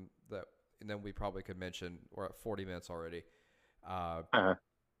more than that, and then we probably could mention. We're at 40 minutes already. Uh-huh.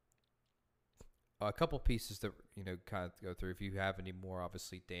 A couple pieces that kind of go through. If you have any more,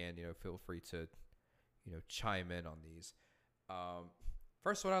 obviously, Dan, feel free to chime in on these.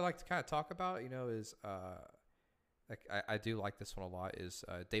 First, what I like to kind of talk about, is like I do like this one a lot. Is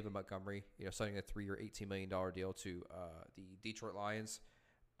David Montgomery, signing a 3-year, $18 million deal to the Detroit Lions.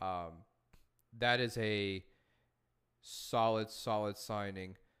 That is a solid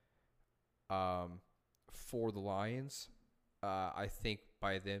signing for the Lions. I think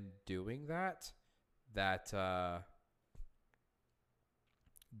by them doing that the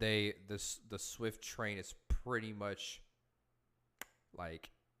Swift train is pretty much like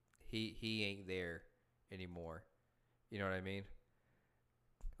he ain't there anymore. You know what I mean?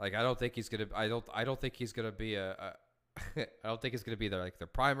 Like I don't think he's gonna. I don't think he's gonna be a I don't think he's gonna be their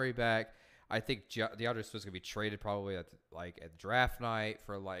primary back. I think DeAndre Swift's gonna be traded probably at draft night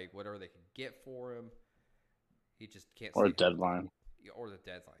for like whatever they can get for him. He just can't. Or deadline. Or the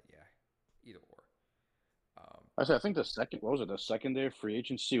deadline, yeah. Either or. I think the second day of free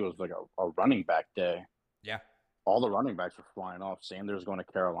agency was like a running back day. Yeah. All the running backs were flying off. Sanders going to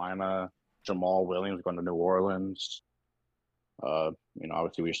Carolina, Jamal Williams going to New Orleans.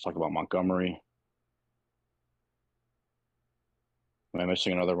 Obviously we just talked about Montgomery. Am I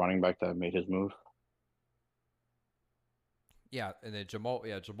missing another running back that made his move? Yeah, and then Jamal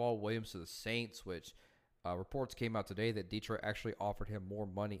Williams to the Saints, which reports came out today that Detroit actually offered him more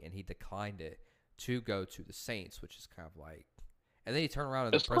money and he declined it to go to the Saints, which is kind of like. And then he turned around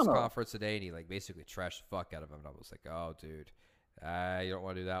in the press conference today and he like basically trashed the fuck out of him. And I was like, oh, dude, you don't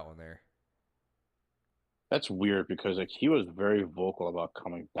want to do that one there. That's weird because like he was very vocal about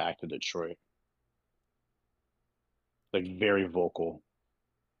coming back to Detroit. Like very vocal.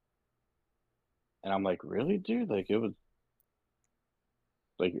 And I'm like, really, dude? Like it was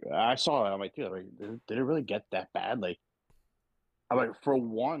like I saw it. I'm like, dude, like, did it really get that bad? Like I'm like, for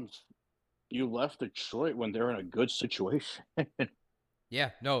once, you left Detroit when they're in a good situation.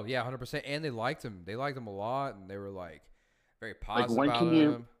 Yeah, no, yeah, 100%. And they liked him. They liked him a lot, and they were like very positive when about can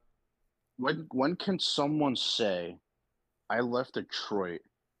him. When can someone say, I left Detroit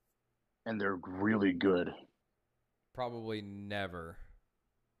and they're really good? Probably never.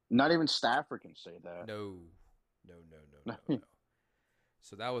 Not even Stafford can say that. No.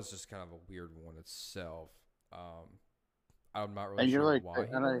 So that was just kind of a weird one itself. I'm not really sure why he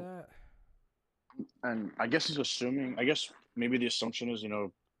did that. And I guess he's assuming. I guess maybe the assumption is,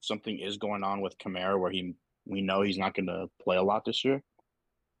 something is going on with Kamara where we know he's not going to play a lot this year.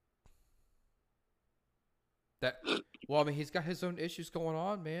 Well, I mean, he's got his own issues going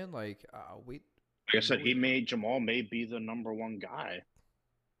on, man. Like Like I said, Jamal may be the number one guy,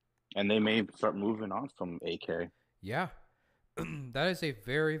 and they may start moving on from AK. Yeah, that is a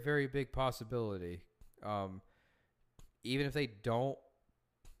very, very big possibility. Even if they don't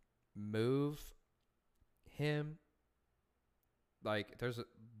move him, like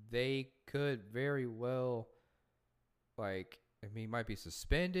they could very well, like, I mean, he might be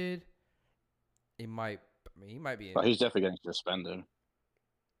suspended. He might be. But he's definitely getting suspended.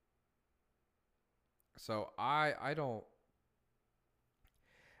 So I don't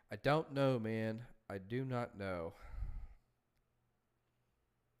know, man. I do not know.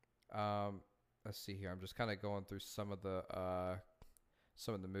 Let's see here. I'm just kind of going through some of the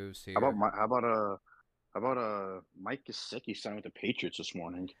moves here. How about Mike Gesicki signed with the Patriots this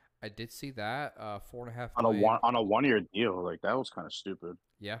morning? I did see that $4.5 million on a 1-year deal. Like that was kind of stupid.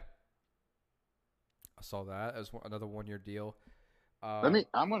 Yeah, I saw that as another 1-year deal. I'm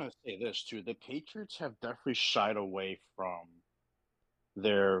gonna say this too: the Patriots have definitely shied away from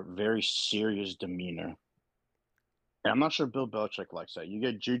their very serious demeanor. And I'm not sure Bill Belichick likes that. You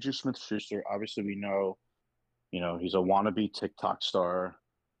get Juju Smith-Schuster. Obviously, we know, he's a wannabe TikTok star.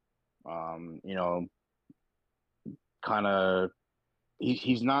 Kind of,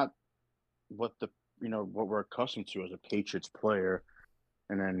 he's not what what we're accustomed to as a Patriots player.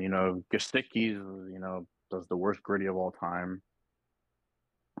 And then, Gesicki, does the worst gritty of all time.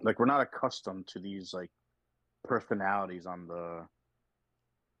 Like, we're not accustomed to these, like, personalities on the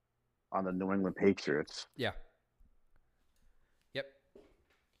New England Patriots. Yeah. Yep.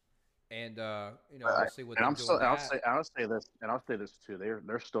 And we'll see what they do. I'll say this too.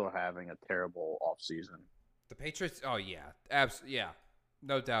 They're still having a terrible offseason. The Patriots. Oh yeah, absolutely. Yeah,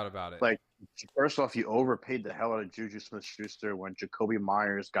 no doubt about it. Like, first off, you overpaid the hell out of Juju Smith-Schuster when Jacoby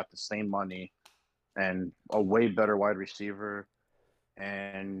Myers got the same money and a way better wide receiver,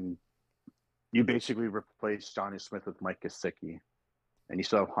 and you basically replace Johnny Smith with Mike Gesicki, and you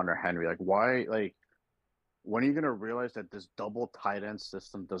still have Hunter Henry. Like, why? Like, when are you gonna realize that this double tight end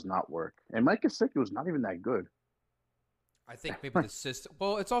system does not work? And Mike Gesicki was not even that good. I think maybe the system.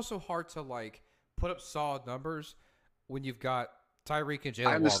 Well, it's also hard to like put up solid numbers when you've got Tyreek and I Jalen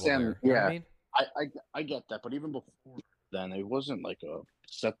Waddle understand. there. You know what I Yeah, mean? I get that, but even before then, it wasn't like a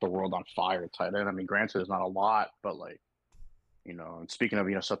set the world on fire tight end. I mean, granted, there's not a lot, but like, and speaking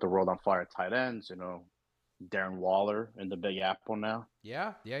of set the world on fire tight ends, Darren Waller in the Big Apple now.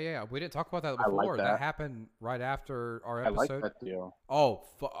 Yeah. We didn't talk about that I like before. That that. happened right after our I like episode. that deal. Oh,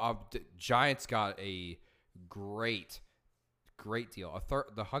 Giants got a great, great deal.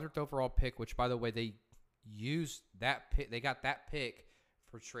 The 100th overall pick, which by the way they used that pick. They got that pick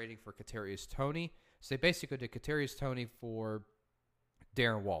for trading for Kadarius Toney. So they basically did Kadarius Toney for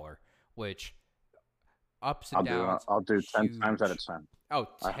Darren Waller, which ups and downs, I'll do 10 times out of huge. 10. Oh,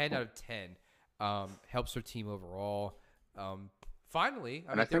 10 out of 10. Helps their team overall. Finally,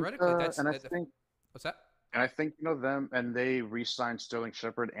 I And mean, I think, theoretically, and I think, what's that? and I think them, and they re-signed Sterling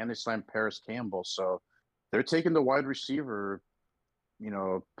Shepard and they signed Paris Campbell, so they're taking the wide receiver,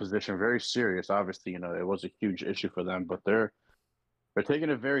 position very serious. Obviously, it was a huge issue for them, but they're taking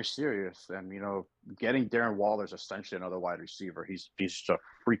it very serious. And getting Darren Waller is essentially another wide receiver. He's a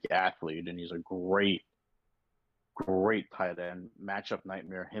freak athlete, and he's a great tight end matchup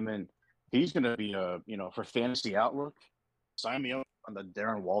nightmare. He's going to be for fantasy outlook. Sign me up on the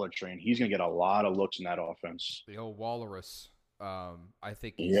Darren Waller train. He's going to get a lot of looks in that offense. The old Walrus. I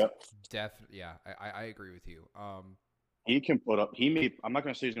think he's Yep. definitely. Yeah, I agree with you. He can put up. I'm not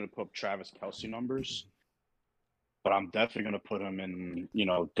going to say he's going to put up Travis Kelce numbers, but I'm definitely going to put him in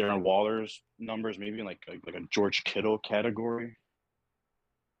Darren Waller's numbers, maybe in like a George Kittle category.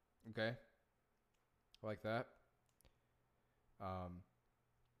 Okay, I like that.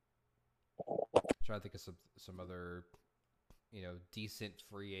 Trying to think of some other decent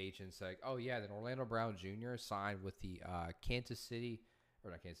free agents. Like, oh yeah, then Orlando Brown Jr. signed with the Kansas City, or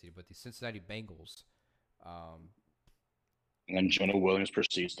not Kansas City, but the Cincinnati Bengals. And then Jonah Williams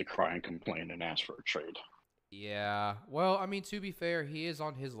proceeds to cry and complain and ask for a trade. Yeah, well, I mean, to be fair, he is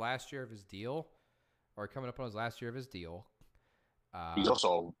on his last year of his deal, or coming up on his last year of his deal. He's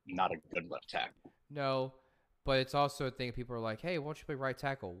also not a good left tackle. No, but it's also a thing. People are like, hey, why don't you play right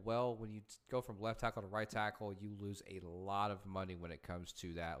tackle? Well, when you go from left tackle to right tackle, you lose a lot of money when it comes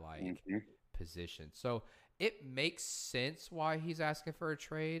to that position. So it makes sense why he's asking for a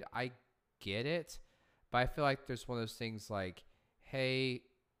trade. I get it, but I feel like there's one of those things like, hey,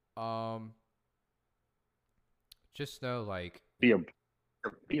 just know like be a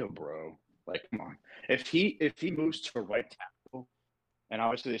bro. Like, come on. If he moves to a right tackle, and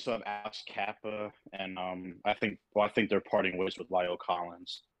obviously they still have Alex Kappa, and I think they're parting ways with Lyle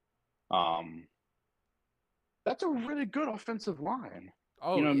Collins. That's a really good offensive line.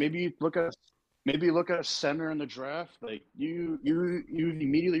 Oh, maybe you look at a center in the draft. Like you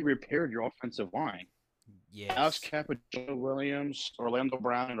immediately repaired your offensive line. yes. Alex Kappa, Joe Williams, Orlando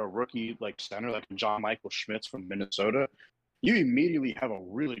Brown, and a rookie like center like John Michael Schmitz from Minnesota. You immediately have a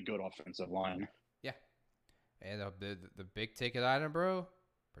really good offensive line. Yeah. And the big ticket item, bro,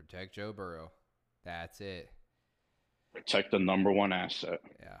 protect Joe Burrow. That's it. Protect the number one asset.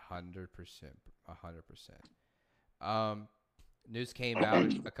 Yeah, 100%. 100%. News came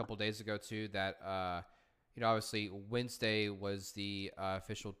out a couple days ago too that obviously Wednesday was the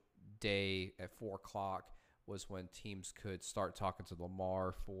official day at 4:00 was when teams could start talking to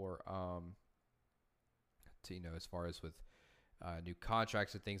Lamar for as far as with new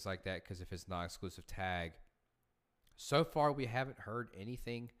contracts and things like that because of his non-exclusive tag. So far, we haven't heard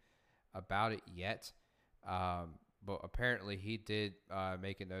anything about it yet. But apparently he did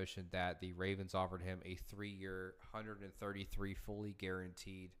make a notion that the Ravens offered him a 3-year, 133 fully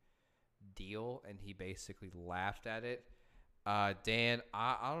guaranteed deal, and he basically laughed at it. Dan,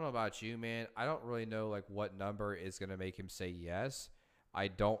 I don't know about you, man. I don't really know like what number is going to make him say yes. I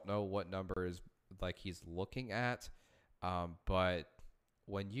don't know what number is like he's looking at. But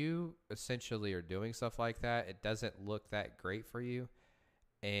when you essentially are doing stuff like that, it doesn't look that great for you.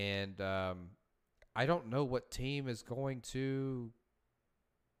 And I don't know what team is going to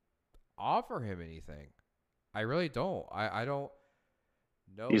offer him anything. I really don't. I don't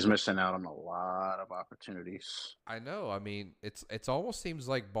know. He's missing out on a lot of opportunities. I know. I mean, it's almost seems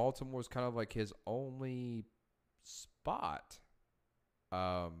like Baltimore's kind of like his only spot.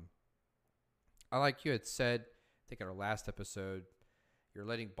 I like you had said, I think in our last episode, you're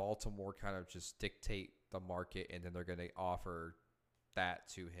letting Baltimore kind of just dictate the market, and then they're going to offer that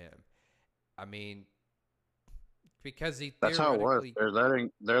to him. I mean, because he That's how it works.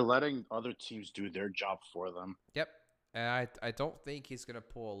 theoretically, They're letting other teams do their job for them. yep. And I don't think he's gonna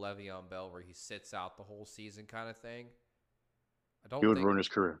pull a Le'Veon Bell where he sits out the whole season kind of thing. I He don't would think ruin his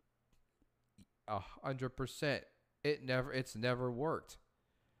career. 100%. It's never worked.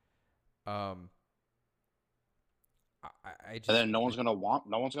 Um, I And just then no one's gonna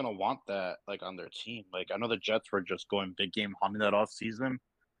want that like on their team. Like I know the Jets were just going big game hunting that off season.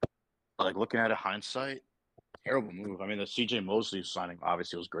 But like looking at it hindsight, terrible move. I mean the CJ Mosley signing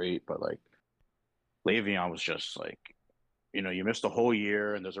obviously was great, but like Le'Veon was just like you missed a whole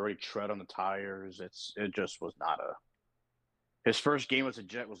year and there's already tread on the tires. It just was not a his first game as a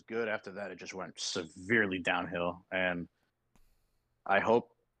Jet was good. After that it just went severely downhill. And I hope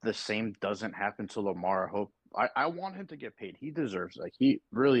the same doesn't happen to Lamar. I want him to get paid. He deserves it. Like he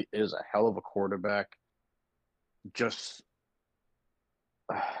really is a hell of a quarterback. Just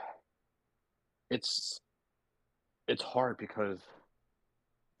it's it's hard because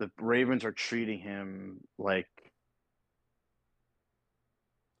the Ravens are treating him like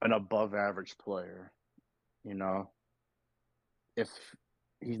an above average player, you know, if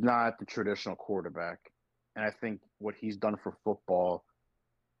he's not the traditional quarterback. And I think what he's done for football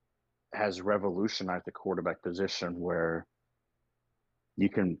has revolutionized the quarterback position where you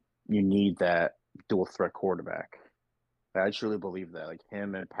can you need that dual threat quarterback. I truly believe that. Like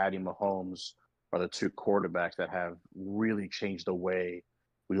him and Patty Mahomes are the two quarterbacks that have really changed the way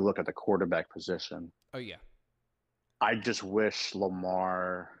we look at the quarterback position. oh yeah. I just wish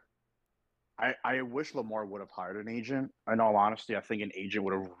Lamar. I wish Lamar would have hired an agent. In all honesty, I think an agent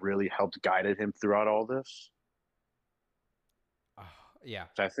would have really helped guided him throughout all this. Uh, yeah.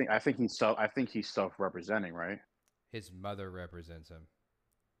 So I think he's self representing, right? His mother represents him.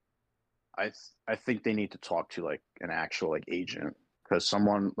 I think they need to talk to like an actual like agent because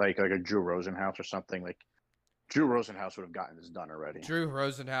someone like a Drew Rosenhaus or something like Drew Rosenhaus would have gotten this done already. Drew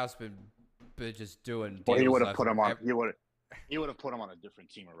Rosenhaus been just doing Or he deals would have left put and him on. right. He would have put him on a different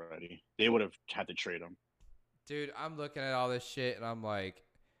team already. They would have had to trade him. Dude, I'm looking at all this shit and I'm like,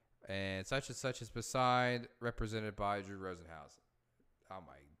 and such has been signed, represented by Drew Rosenhaus. I'm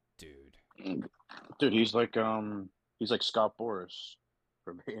like, dude. Dude, he's like Scott Boras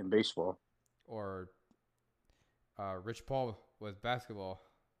in baseball. Or Rich Paul with basketball.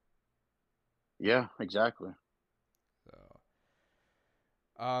 Yeah, exactly. So,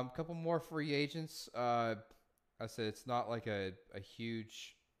 couple more free agents. I said it's not like a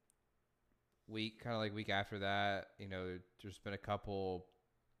huge week, kind of like week after that. There's been a couple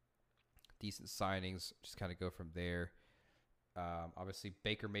decent signings. Just kind of go from there. Obviously,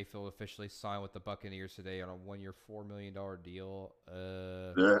 Baker Mayfield officially signed with the Buccaneers today on a 1-year, $4 million deal.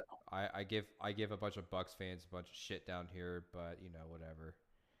 Yeah. I give a bunch of Bucs fans a bunch of shit down here, but whatever.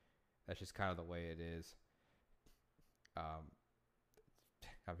 That's just kind of the way it is.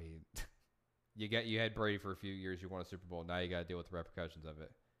 I mean, you had Brady for a few years. You won a Super Bowl. Now you got to deal with the repercussions of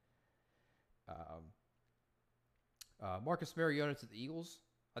it. Marcus Mariota to the Eagles.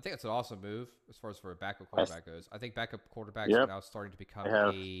 I think it's an awesome move as far as for a backup quarterback goes. I think backup quarterbacks are Yep. now starting to become They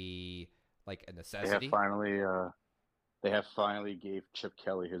have a they have necessity. finally gave Chip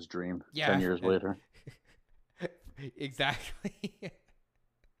Kelly his dream Yeah, 10 years later. exactly.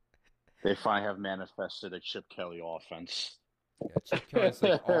 They finally have manifested a Chip Kelly offense. Yeah, Chip Kelly's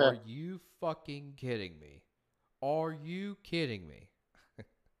like, are you fucking kidding me? Are you kidding me?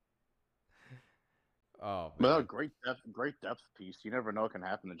 Oh Well, man. great depth piece. You never know what can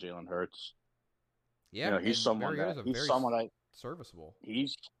happen to Jalen Hurts. Yeah, He's and someone that Mariota's a he's very someone that serviceable.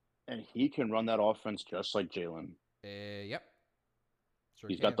 he can run that offense just like Jalen. Yep. Sure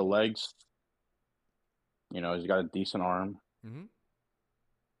He's can. got the legs. He's got a decent arm. Mm-hmm.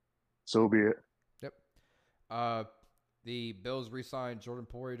 So be it. Yep. The Bills re-signed Jordan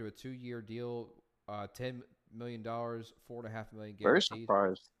Poyer to a 2-year deal, $10 million, $4.5 million Very guaranteed.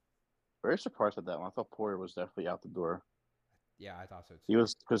 surprised. Very surprised at that one. I thought Poyer was definitely out the door. Yeah, I thought so too. He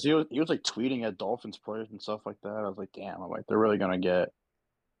was because he was like tweeting at Dolphins players and stuff like that. I was like, damn. I'm like, they're gonna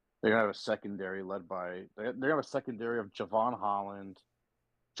have a secondary led by they're gonna have a secondary of Javon Holland,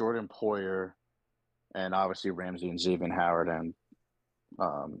 Jordan Poyer, and obviously Ramsey and Xavier Howard and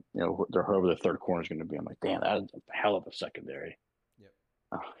whoever the third corner is going to be. I'm like, damn, that is a hell of a secondary.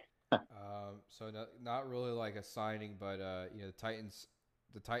 Yep. So not really like a signing, but the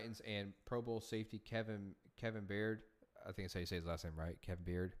Titans and Pro Bowl safety Kevin Beard. I think that's how you say his last name, right? Kevin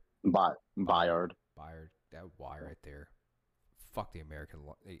Beard. Byard. That Y right there. Fuck the American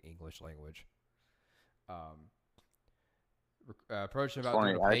English language. Approached him about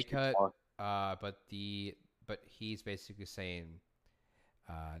doing a pay cut, but he's basically saying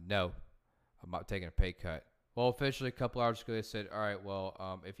no. I'm not taking a pay cut. Well, officially, a couple hours ago, they said, all right,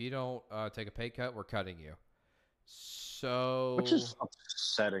 well, if you don't take a pay cut, we're cutting you. Which So, is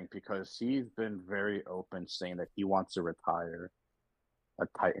upsetting because he's been very open saying that he wants to retire a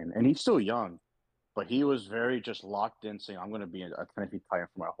Titan. And he's still young, but he was very just locked in saying, I'm going to be a Tennessee Titan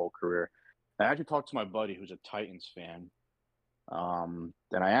for my whole career. I actually talked to my buddy who's a Titans fan. And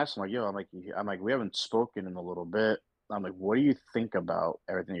I asked him, like, yo, I'm like, we haven't spoken in a little bit. I'm like, what do you think about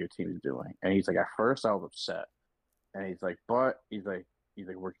everything your team is doing? And he's like, at first I was upset. And he's like, we're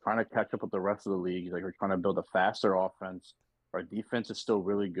trying to catch up with the rest of the league. He's like, we're trying to build a faster offense. Our defense is still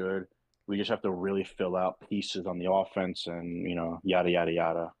really good. We just have to really fill out pieces on the offense and, yada, yada,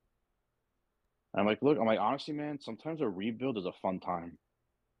 yada. And I'm like, look, I'm like, honestly, man, sometimes a rebuild is a fun time.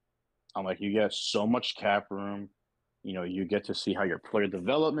 I'm like, you get so much cap room. You get to see how your player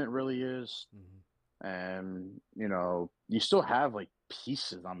development really is. mhm. And, you still have like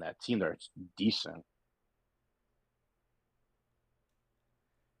pieces on that team that are decent.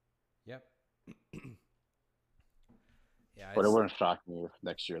 Yep. Yeah, But it it's. wouldn't shock me if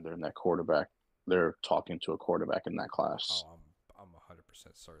next year they're in that quarterback. They're talking to a quarterback in that class. Oh, I'm 100%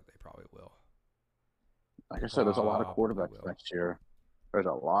 certain they probably will. Like I said, there's a lot of Probably quarterbacks will. next year. There's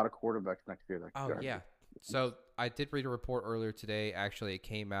a lot of quarterbacks next year that Oh are yeah. So I did read a report earlier today. Actually, it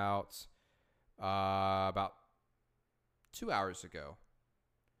came out about 2 hours ago.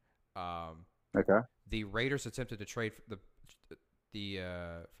 Um, okay. the Raiders attempted to trade for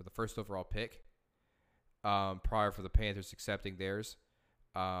the first overall pick prior for the Panthers accepting theirs.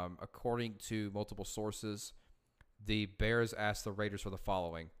 According to multiple sources, the Bears asked the Raiders for the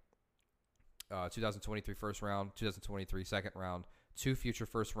following: 2023 first round, 2023 second round, 2 future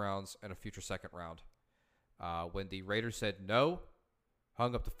first rounds, and a future second round. When the Raiders said no,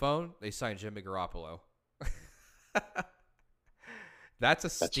 hung up the phone, they signed Jimmy Garoppolo. That's a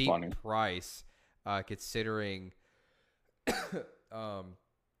That's steep funny. price, considering um,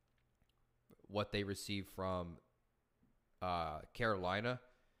 what they received from Carolina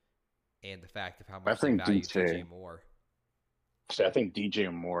and the fact of how I much they think value DJ. DJ Moore See, I think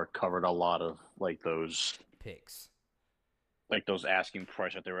DJ Moore covered a lot of picks. like those asking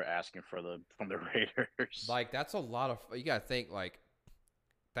price that they were asking for the from the Raiders. Like that's a lot of. You gotta think like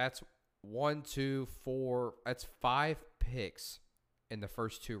that's one, two, four. That's 5 picks in the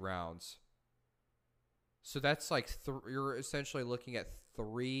first 2 rounds. So that's like you're essentially looking at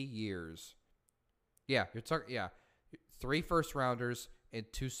 3 years. Yeah, you're talking. Yeah, 3 first rounders and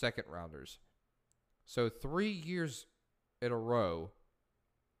 2 second rounders. So 3 years in a row,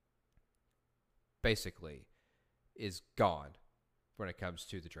 basically, is gone when it comes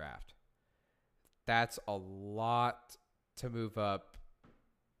to the draft. That's a lot to move up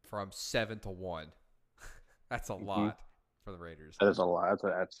from 7 to 1. That's a Mm-hmm. lot for the Raiders. That is a lot.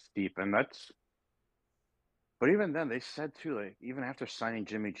 That's steep, and that's. But even then, they said too, like even after signing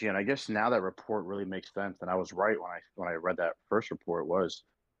Jimmy G, and I guess now that report really makes sense. And I was right when I read that first report was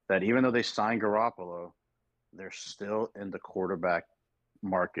that even though they signed Garoppolo, they're still in the quarterback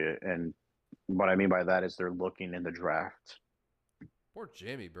market, and what I mean by that is they're looking in the draft. Poor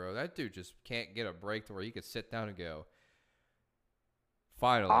Jimmy, bro. That dude just can't get a break to where he could sit down and go,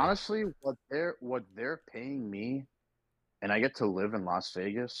 finally. Honestly, what they're paying me, and I get to live in Las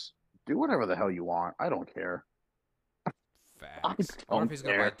Vegas. Do whatever the hell you want. I don't care. I Facts. I wonder if don't he's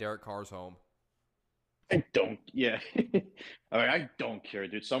going to buy care. Derek Carr's home. I don't. Yeah. I don't care,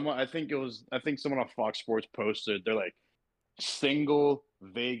 dude. I think someone on Fox Sports posted. They're like single,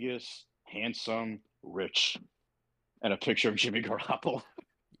 Vegas, handsome, rich, and a picture of Jimmy Garoppolo.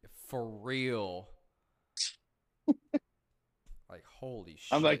 For real. Like, holy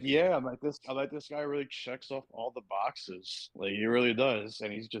I'm like, shit, dude. yeah. I'm like this guy really checks off all the boxes. Like he really does,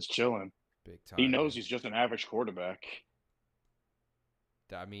 and he's just chilling. Big He time, knows dude. he's just an average quarterback,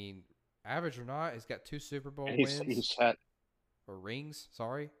 I mean, average or not, he's got 2 Super Bowl and he's wins he's had or rings.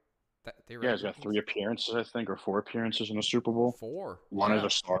 Sorry. They were yeah, he's got rings? 3 appearances, I think, or 4 appearances in the Super Bowl. 4. One as Yeah. a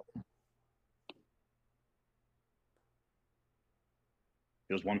start.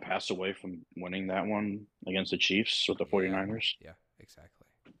 He was one pass away from winning that one against the Chiefs with the Yeah. 49ers. Yeah, exactly.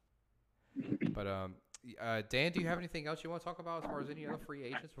 But Dan, do you have anything else you want to talk about as far as any other free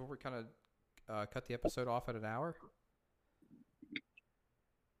agents before we kind of cut the episode off at an hour?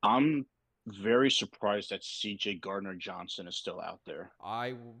 I'm very surprised that C.J. Gardner Johnson is still out there.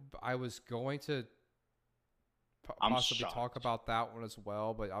 I was going to I'm possibly talk shocked. about that one as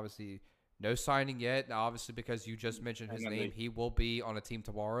well, but obviously no signing yet. Now, obviously, because you just mentioned his And then name, he will be on a team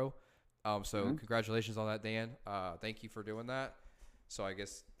tomorrow. So Mhm. congratulations on that, Dan. Thank you for doing that. So I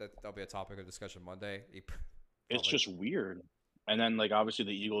guess that'll be a topic of discussion Monday. It's just weird. And then like obviously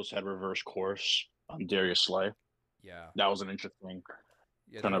the Eagles had reverse course on Darius Slay. Yeah. That was an interesting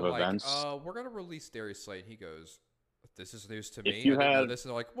Yeah, they turn were of like, events. we're gonna release Darius Slade. He goes, this is news to If me. I you didn't know had this. And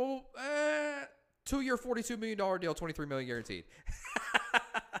they're like, well, 2-year, $42 million deal, $23 million guaranteed.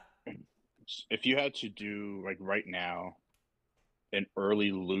 if you had to do like right now an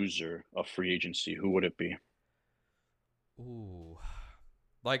early loser of free agency, who would it be? Ooh,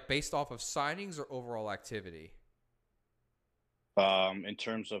 like based off of signings or overall activity. In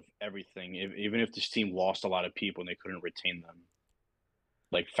terms of everything, even if this team lost a lot of people and they couldn't retain them,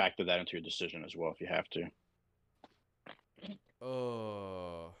 like factor that into your decision as well if you have to.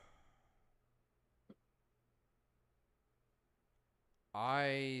 Uh,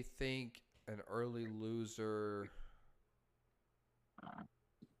 I think an early loser.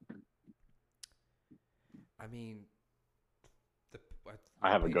 I mean, the I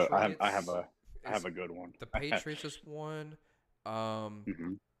the have a good. Patriots I have is a good one. the Patriots is one. Um,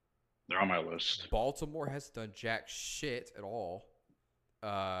 Mhm. They're on my list. Baltimore has done jack shit at all.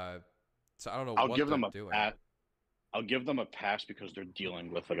 Uh, so I don't know I'll what give they're them a doing. pass. I'll give them a pass because they're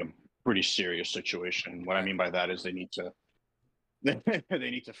dealing with like a pretty serious situation. What I I mean by that is they need to they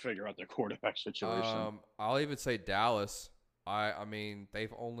need to figure out their quarterback situation. I'll even say Dallas. I mean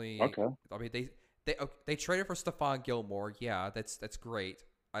they've only Okay. I mean they traded for Stephon Gilmore. Yeah, that's great.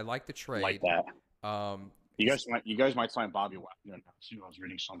 I like the I like trade. that. He's You guys might sign Bobby Wagner now too. I was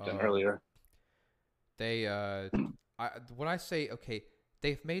reading something um earlier. they I when I say okay,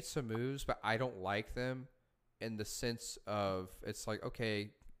 they've made some moves, but I don't like them in the sense of it's like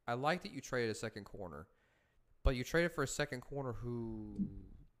okay, I like that you traded a second corner, but you traded for a second corner who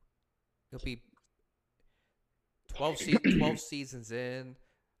he'll be 12 seasons in,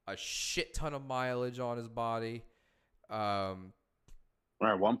 a shit ton of mileage on his body. Um,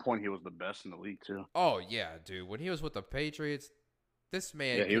 At one point, he was the best in the league too. oh yeah, dude. When he was with the Patriots, this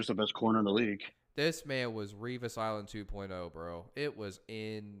man Yeah, he could. was the best corner in the league. This man was Revis Island 2.0, bro. It was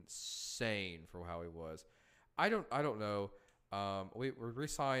insane for how he was. I don't know. We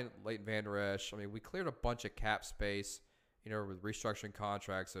re-signed Leighton Vander Esch. I mean, we cleared a bunch of cap space, with restructuring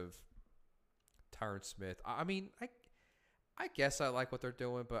contracts of Tyron Smith. I mean, I guess I like what they're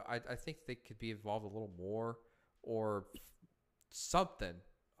doing, but I think they could be involved a little more or something.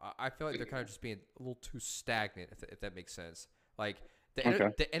 I feel like they're kind of just being a little too stagnant, if that makes sense. Like Okay.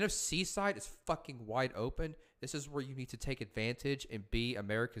 the NFC side is fucking wide open. This is where you need to take advantage and be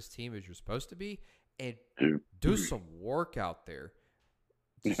America's team as you're supposed to be, and do some work out there.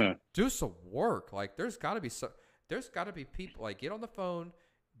 Just do some work. Like there's got to be people like get on the phone,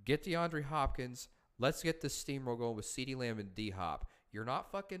 get DeAndre Hopkins. Let's get this steamroll going with CeeDee Lamb and D Hop. You're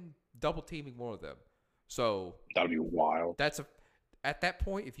not fucking double teaming one of them. So That'd be wild. at that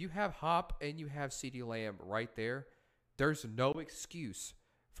point, if you have Hop and you have CeeDee Lamb right there, there's no excuse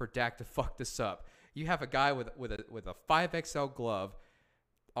for Dak to fuck this up. You have a guy with a 5XL glove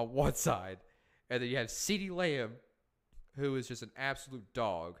on one side, and then you have CeeDee Lamb, who is just an absolute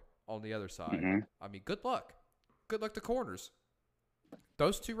dog on the other side. Hmm. I mean, good luck. Good luck to corners.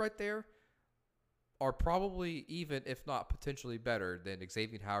 Those two right there are probably even, if not potentially better than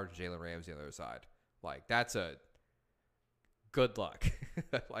Xavier Howard and Jalen Ramsey on the other side. Like, that's a good luck.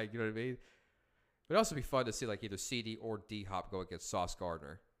 Like, you know what I mean? It'd also be fun to see, like, either CD or D Hop go against Sauce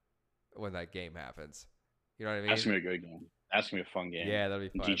Gardner when that game happens. You know what I That's mean? gonna be a good game. That's gonna be a fun game. Yeah,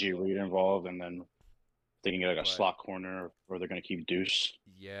 that'd be fun. DJ Reed involved, and then they can get like a But, slot corner, or they're gonna keep Deuce.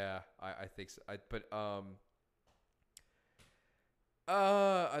 yeah, I think so.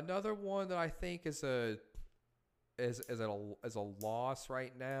 Another one that I think is a loss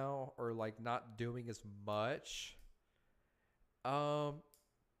right now, or like not doing as much. I'm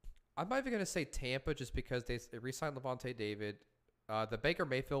not even gonna say Tampa just because they re-signed Levante David. The Baker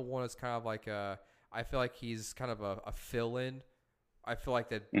Mayfield one is kind of like I feel like he's kind of a fill-in. I feel like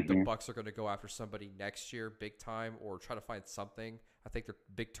that the Hmm. Bucks are going to go after somebody next year, big time, or try to find something. I think their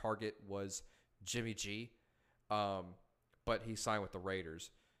big target was Jimmy G, but he signed with the Raiders,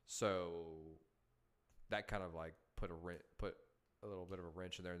 so that kind of like put a little bit of a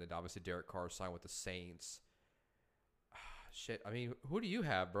wrench in there. And then obviously Derek Carr signed with the Saints. Shit, I mean, who do you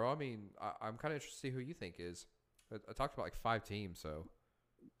have, bro? I mean, I'm kind of interested to see who you think is. I talked about like 5 teams, so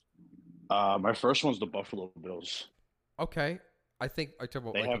My first one's the Buffalo Bills. okay. I think I talk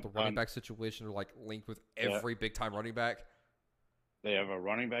about They like with have the running done. back situation, or like linked with Yeah, every big time running back. they have a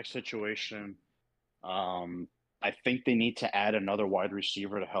running back situation. Um, I think they need to add another wide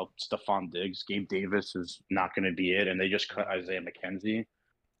receiver to help Stephon Diggs. Gabe Davis is not going to be it, and they just cut Isaiah McKenzie.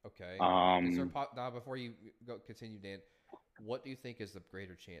 Okay. Is there Um, now before you go continue, Dan? What do you think is the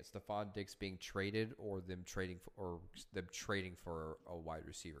greater chance, Stephon Diggs being traded or them trading for a wide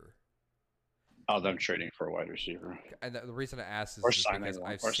receiver? Oh, them trading for a wide receiver And the reason I ask or is just signing because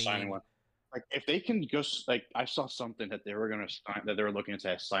one I've or signing seen one. Like if they can just like I saw something that they were gonna sign that they were looking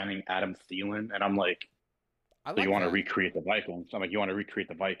into signing Adam Thielen, and I'm like, I so you like want to that. recreate the Vikings? I'm like, you want to recreate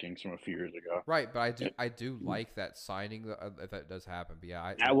the Vikings from a few years ago? Right, but Yeah. I do like that signing if that does happen. But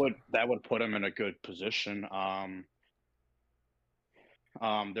yeah, That would put them in a good position.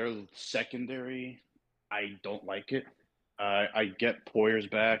 Their secondary, I don't like it. I get Poyer's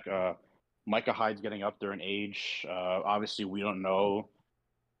back. Micah Hyde's getting up there in age. Obviously, we don't know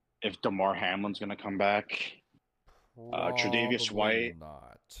if DeMar Hamlin's going to come back. Tre'Davious probably White,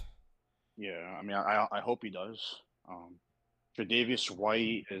 not. yeah, I mean, I hope he does. Tre'Davious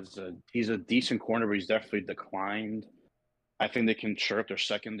White he's a decent corner, but he's definitely declined. I think they can shore up their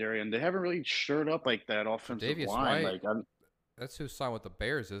secondary, and they haven't really shored up like that offensive Tre'Davious line. White, Like, I'm that's who signed with the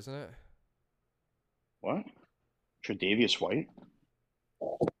Bears, isn't it? what? Tre'Davious White?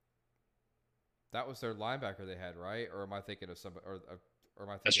 That was their linebacker they had, right? Or am I thinking of somebody? Or am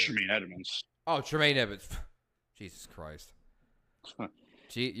I That's thinking? Tremaine Edmonds. Oh, Tremaine Evans. Jesus Christ.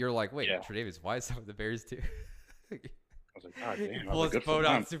 Gee, you're like, wait, Yeah, Tre'Davious White signed with the Bears too? I was like, God You damn! I was pull like, his good for phone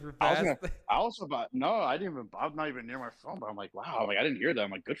out them. super I was fast. gonna, I was about no, I didn't even. I'm not even near my phone, but I'm like, wow, I'm like I didn't hear that.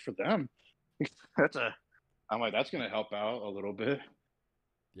 I'm like, good for them. That's a. I'm like, that's gonna help out a little bit.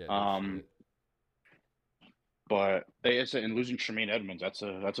 Yeah, no Um, shit. but it's in losing Tremaine Edmonds, that's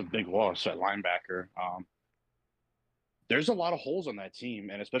a big loss at linebacker. There's a lot of holes on that team,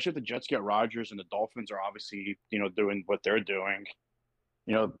 and especially if the Jets get Rodgers and the Dolphins are obviously doing what they're doing.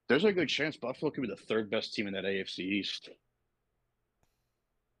 There's a good chance Buffalo could be the third best team in that AFC East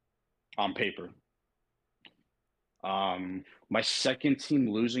on paper. My second team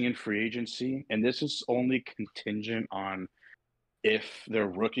losing in free agency, and this is only contingent on if their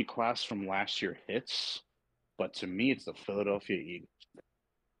rookie class from last year hits. But to me, it's the Philadelphia Eagles.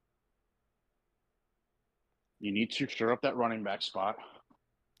 You need to shore up that running back spot.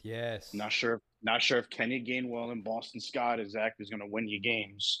 Yes. Not sure if Kenny Gainwell and Boston Scott exactly is going to win you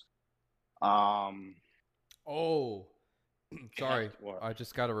games. Um, Oh, sorry. what? I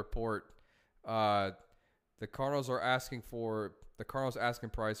just got a report. Uh, the Cardinals asking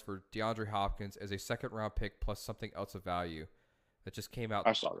price for DeAndre Hopkins as a second round pick plus something else of value. That just came out.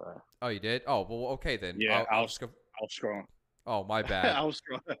 I saw that. Oh, you did? Oh, well, okay then. Yeah, I'll just go. I was scrolling. Oh, my bad. I was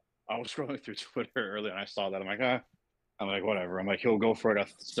scrolling through Twitter earlier, and I saw that. I'm like, I'm like, whatever. I'm like, he'll go for a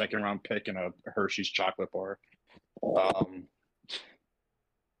second round pick and a Hershey's chocolate bar. Um,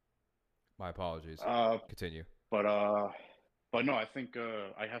 My apologies. uh, Continue. but no, I think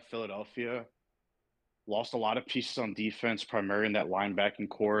I have Philadelphia. Lost a lot of pieces on defense, primarily in that linebacking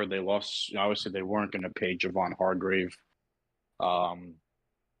core. They lost, obviously, they weren't going to pay Javon Hargrave. Um,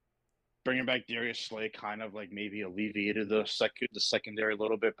 Bringing back Darius Slay kind of like maybe alleviated the secondary a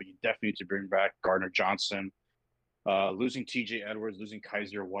little bit, but you definitely need to bring back Gardner Johnson. Losing T.J. Edwards, losing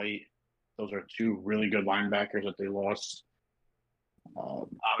Kaiser White, those are two really good linebackers that they lost.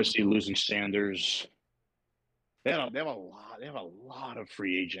 Obviously, losing Sanders. They have a lot of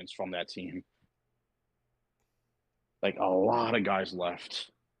free agents from that team. Like a lot of guys left,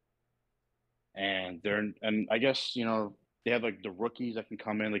 and I guess they have like the rookies that can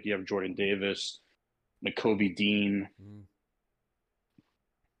come in. Like you have Jordan Davis, Nakobe Dean. Mm.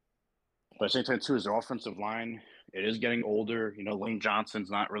 But at the same time, too, is their offensive line. It is getting older. Lane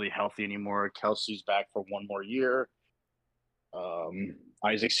Johnson's not really healthy anymore. Kelsey's back for one more year.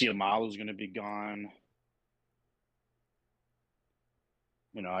 Isaac Seumalo is going to be gone.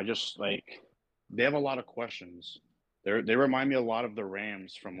 I just like they have a lot of questions. They remind me a lot of the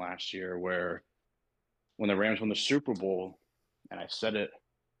Rams from last year, where when the Rams won the Super Bowl, and I said it.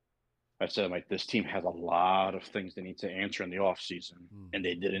 I said, like, this team has a lot of things they need to answer in the offseason, and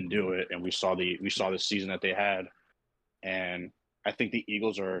they didn't do it. And we saw the season that they had. And I think the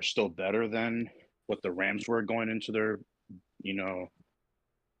Eagles are still better than what the Rams were going into their,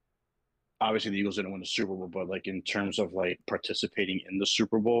 obviously the Eagles didn't win the Super Bowl, but like in terms of like participating in the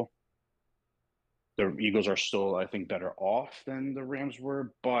Super Bowl, the Eagles are still, I think, better off than the Rams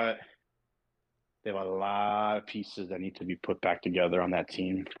were, but they have a lot of pieces that need to be put back together on that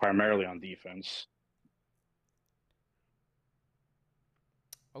team, primarily on defense.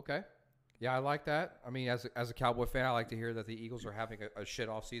 Okay. Yeah, I like that. I mean, as a Cowboy fan, I like to hear that the Eagles are having a shit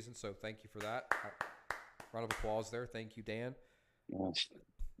off season. So thank you for that. Round of applause there. Thank you, Dan. Yes.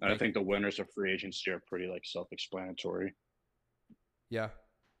 I think the winners of free agency are pretty like self-explanatory. Yeah.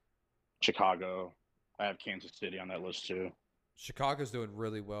 Chicago. I have Kansas City on that list too. Chicago's doing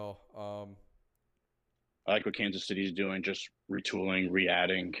really well. I like what Kansas City's doing, just retooling,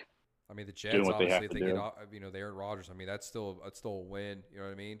 re-adding, I mean, the doing Jets what they obviously have if to they get do. the Aaron Rodgers. I mean, that's still a win. You know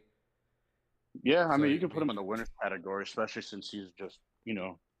what I mean? Yeah, I So mean, I you can put mean, him in the winners category, especially since he's just,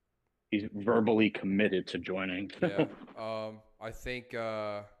 he's verbally committed to joining. yeah. I think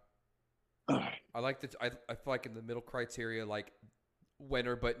I like the I feel like in the middle criteria like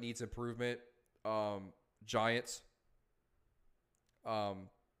winner but needs improvement. Giants. Um,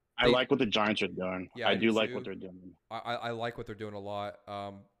 I they like what the Giants are doing. yeah I I do do like what too. they're doing. I like what they're doing a lot.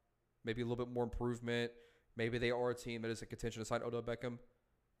 Maybe a little bit more improvement. Maybe they are a team that is in contention to sign Odell Beckham.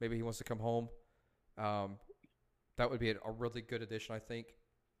 Maybe he wants to come home. Um, that would be a really good addition, I think.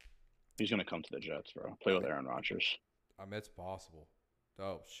 He's going to come to the Jets, bro. Play with Aaron Rodgers. I mean, it's possible.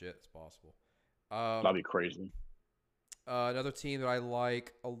 Oh shit, it's possible. Um, That'd be crazy. another team that I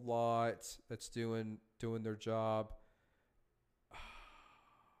like a lot that's doing their job.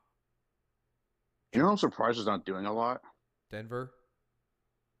 You know, I'm surprised he's not doing a lot. Denver.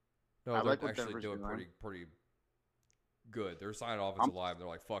 No, I they're like what actually Denver's doing doing. pretty good. They're signing offensive I'm line. They're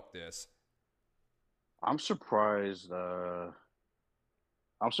like, fuck this. I'm surprised.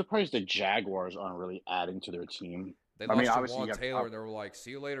 I'm surprised the Jaguars aren't really adding to their team. They I mean, lost obviously, Jawan Taylor, and they were like,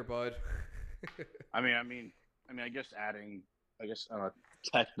 "See you later, bud." I mean, I mean, I guess adding, I guess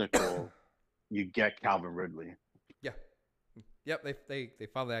technical, you get Calvin Ridley. Yeah. Yep. They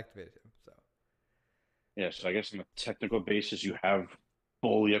finally activated him. So Yeah, so I guess on a technical basis, you have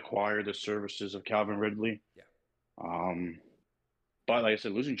fully acquired the services of Calvin Ridley. yeah, Um, but like I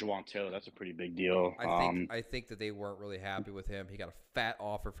said, losing Jawan Taylor, that's a pretty big deal. I think that they weren't really happy with him. He got a fat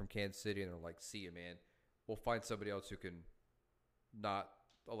offer from Kansas City, and they're like, "See you, man. We'll find somebody else who can not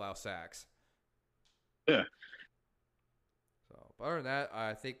allow sacks." Yeah, So, but other than that,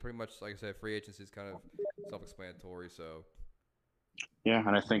 I think pretty much, like I said, free agency is kind of self-explanatory. So, yeah,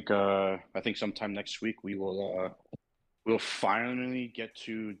 and I think sometime next week we'll finally get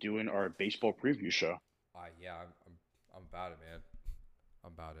to doing our baseball preview show yeah, I'm about it, man.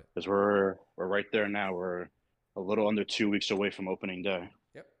 I'm about it. because we're right there now. We're a little under 2 weeks away from opening day.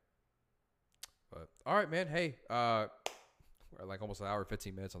 Yep. But all right, man. Hey, we're like almost an hour,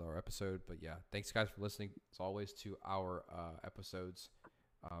 15 minutes on our episode. But yeah, thanks guys for listening as always to our episodes.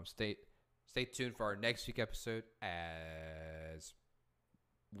 Stay tuned for our next week episode as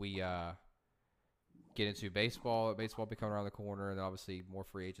we get into baseball. Baseball be coming around the corner, and obviously more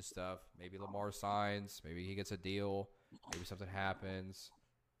free agent stuff. Maybe Lamar signs. Maybe he gets a deal. Maybe something happens.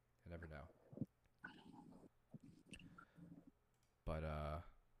 You never know. But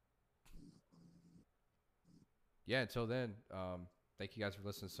yeah, until then, thank you guys for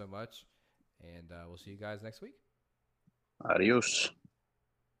listening so much, and we'll see you guys next week. Adios.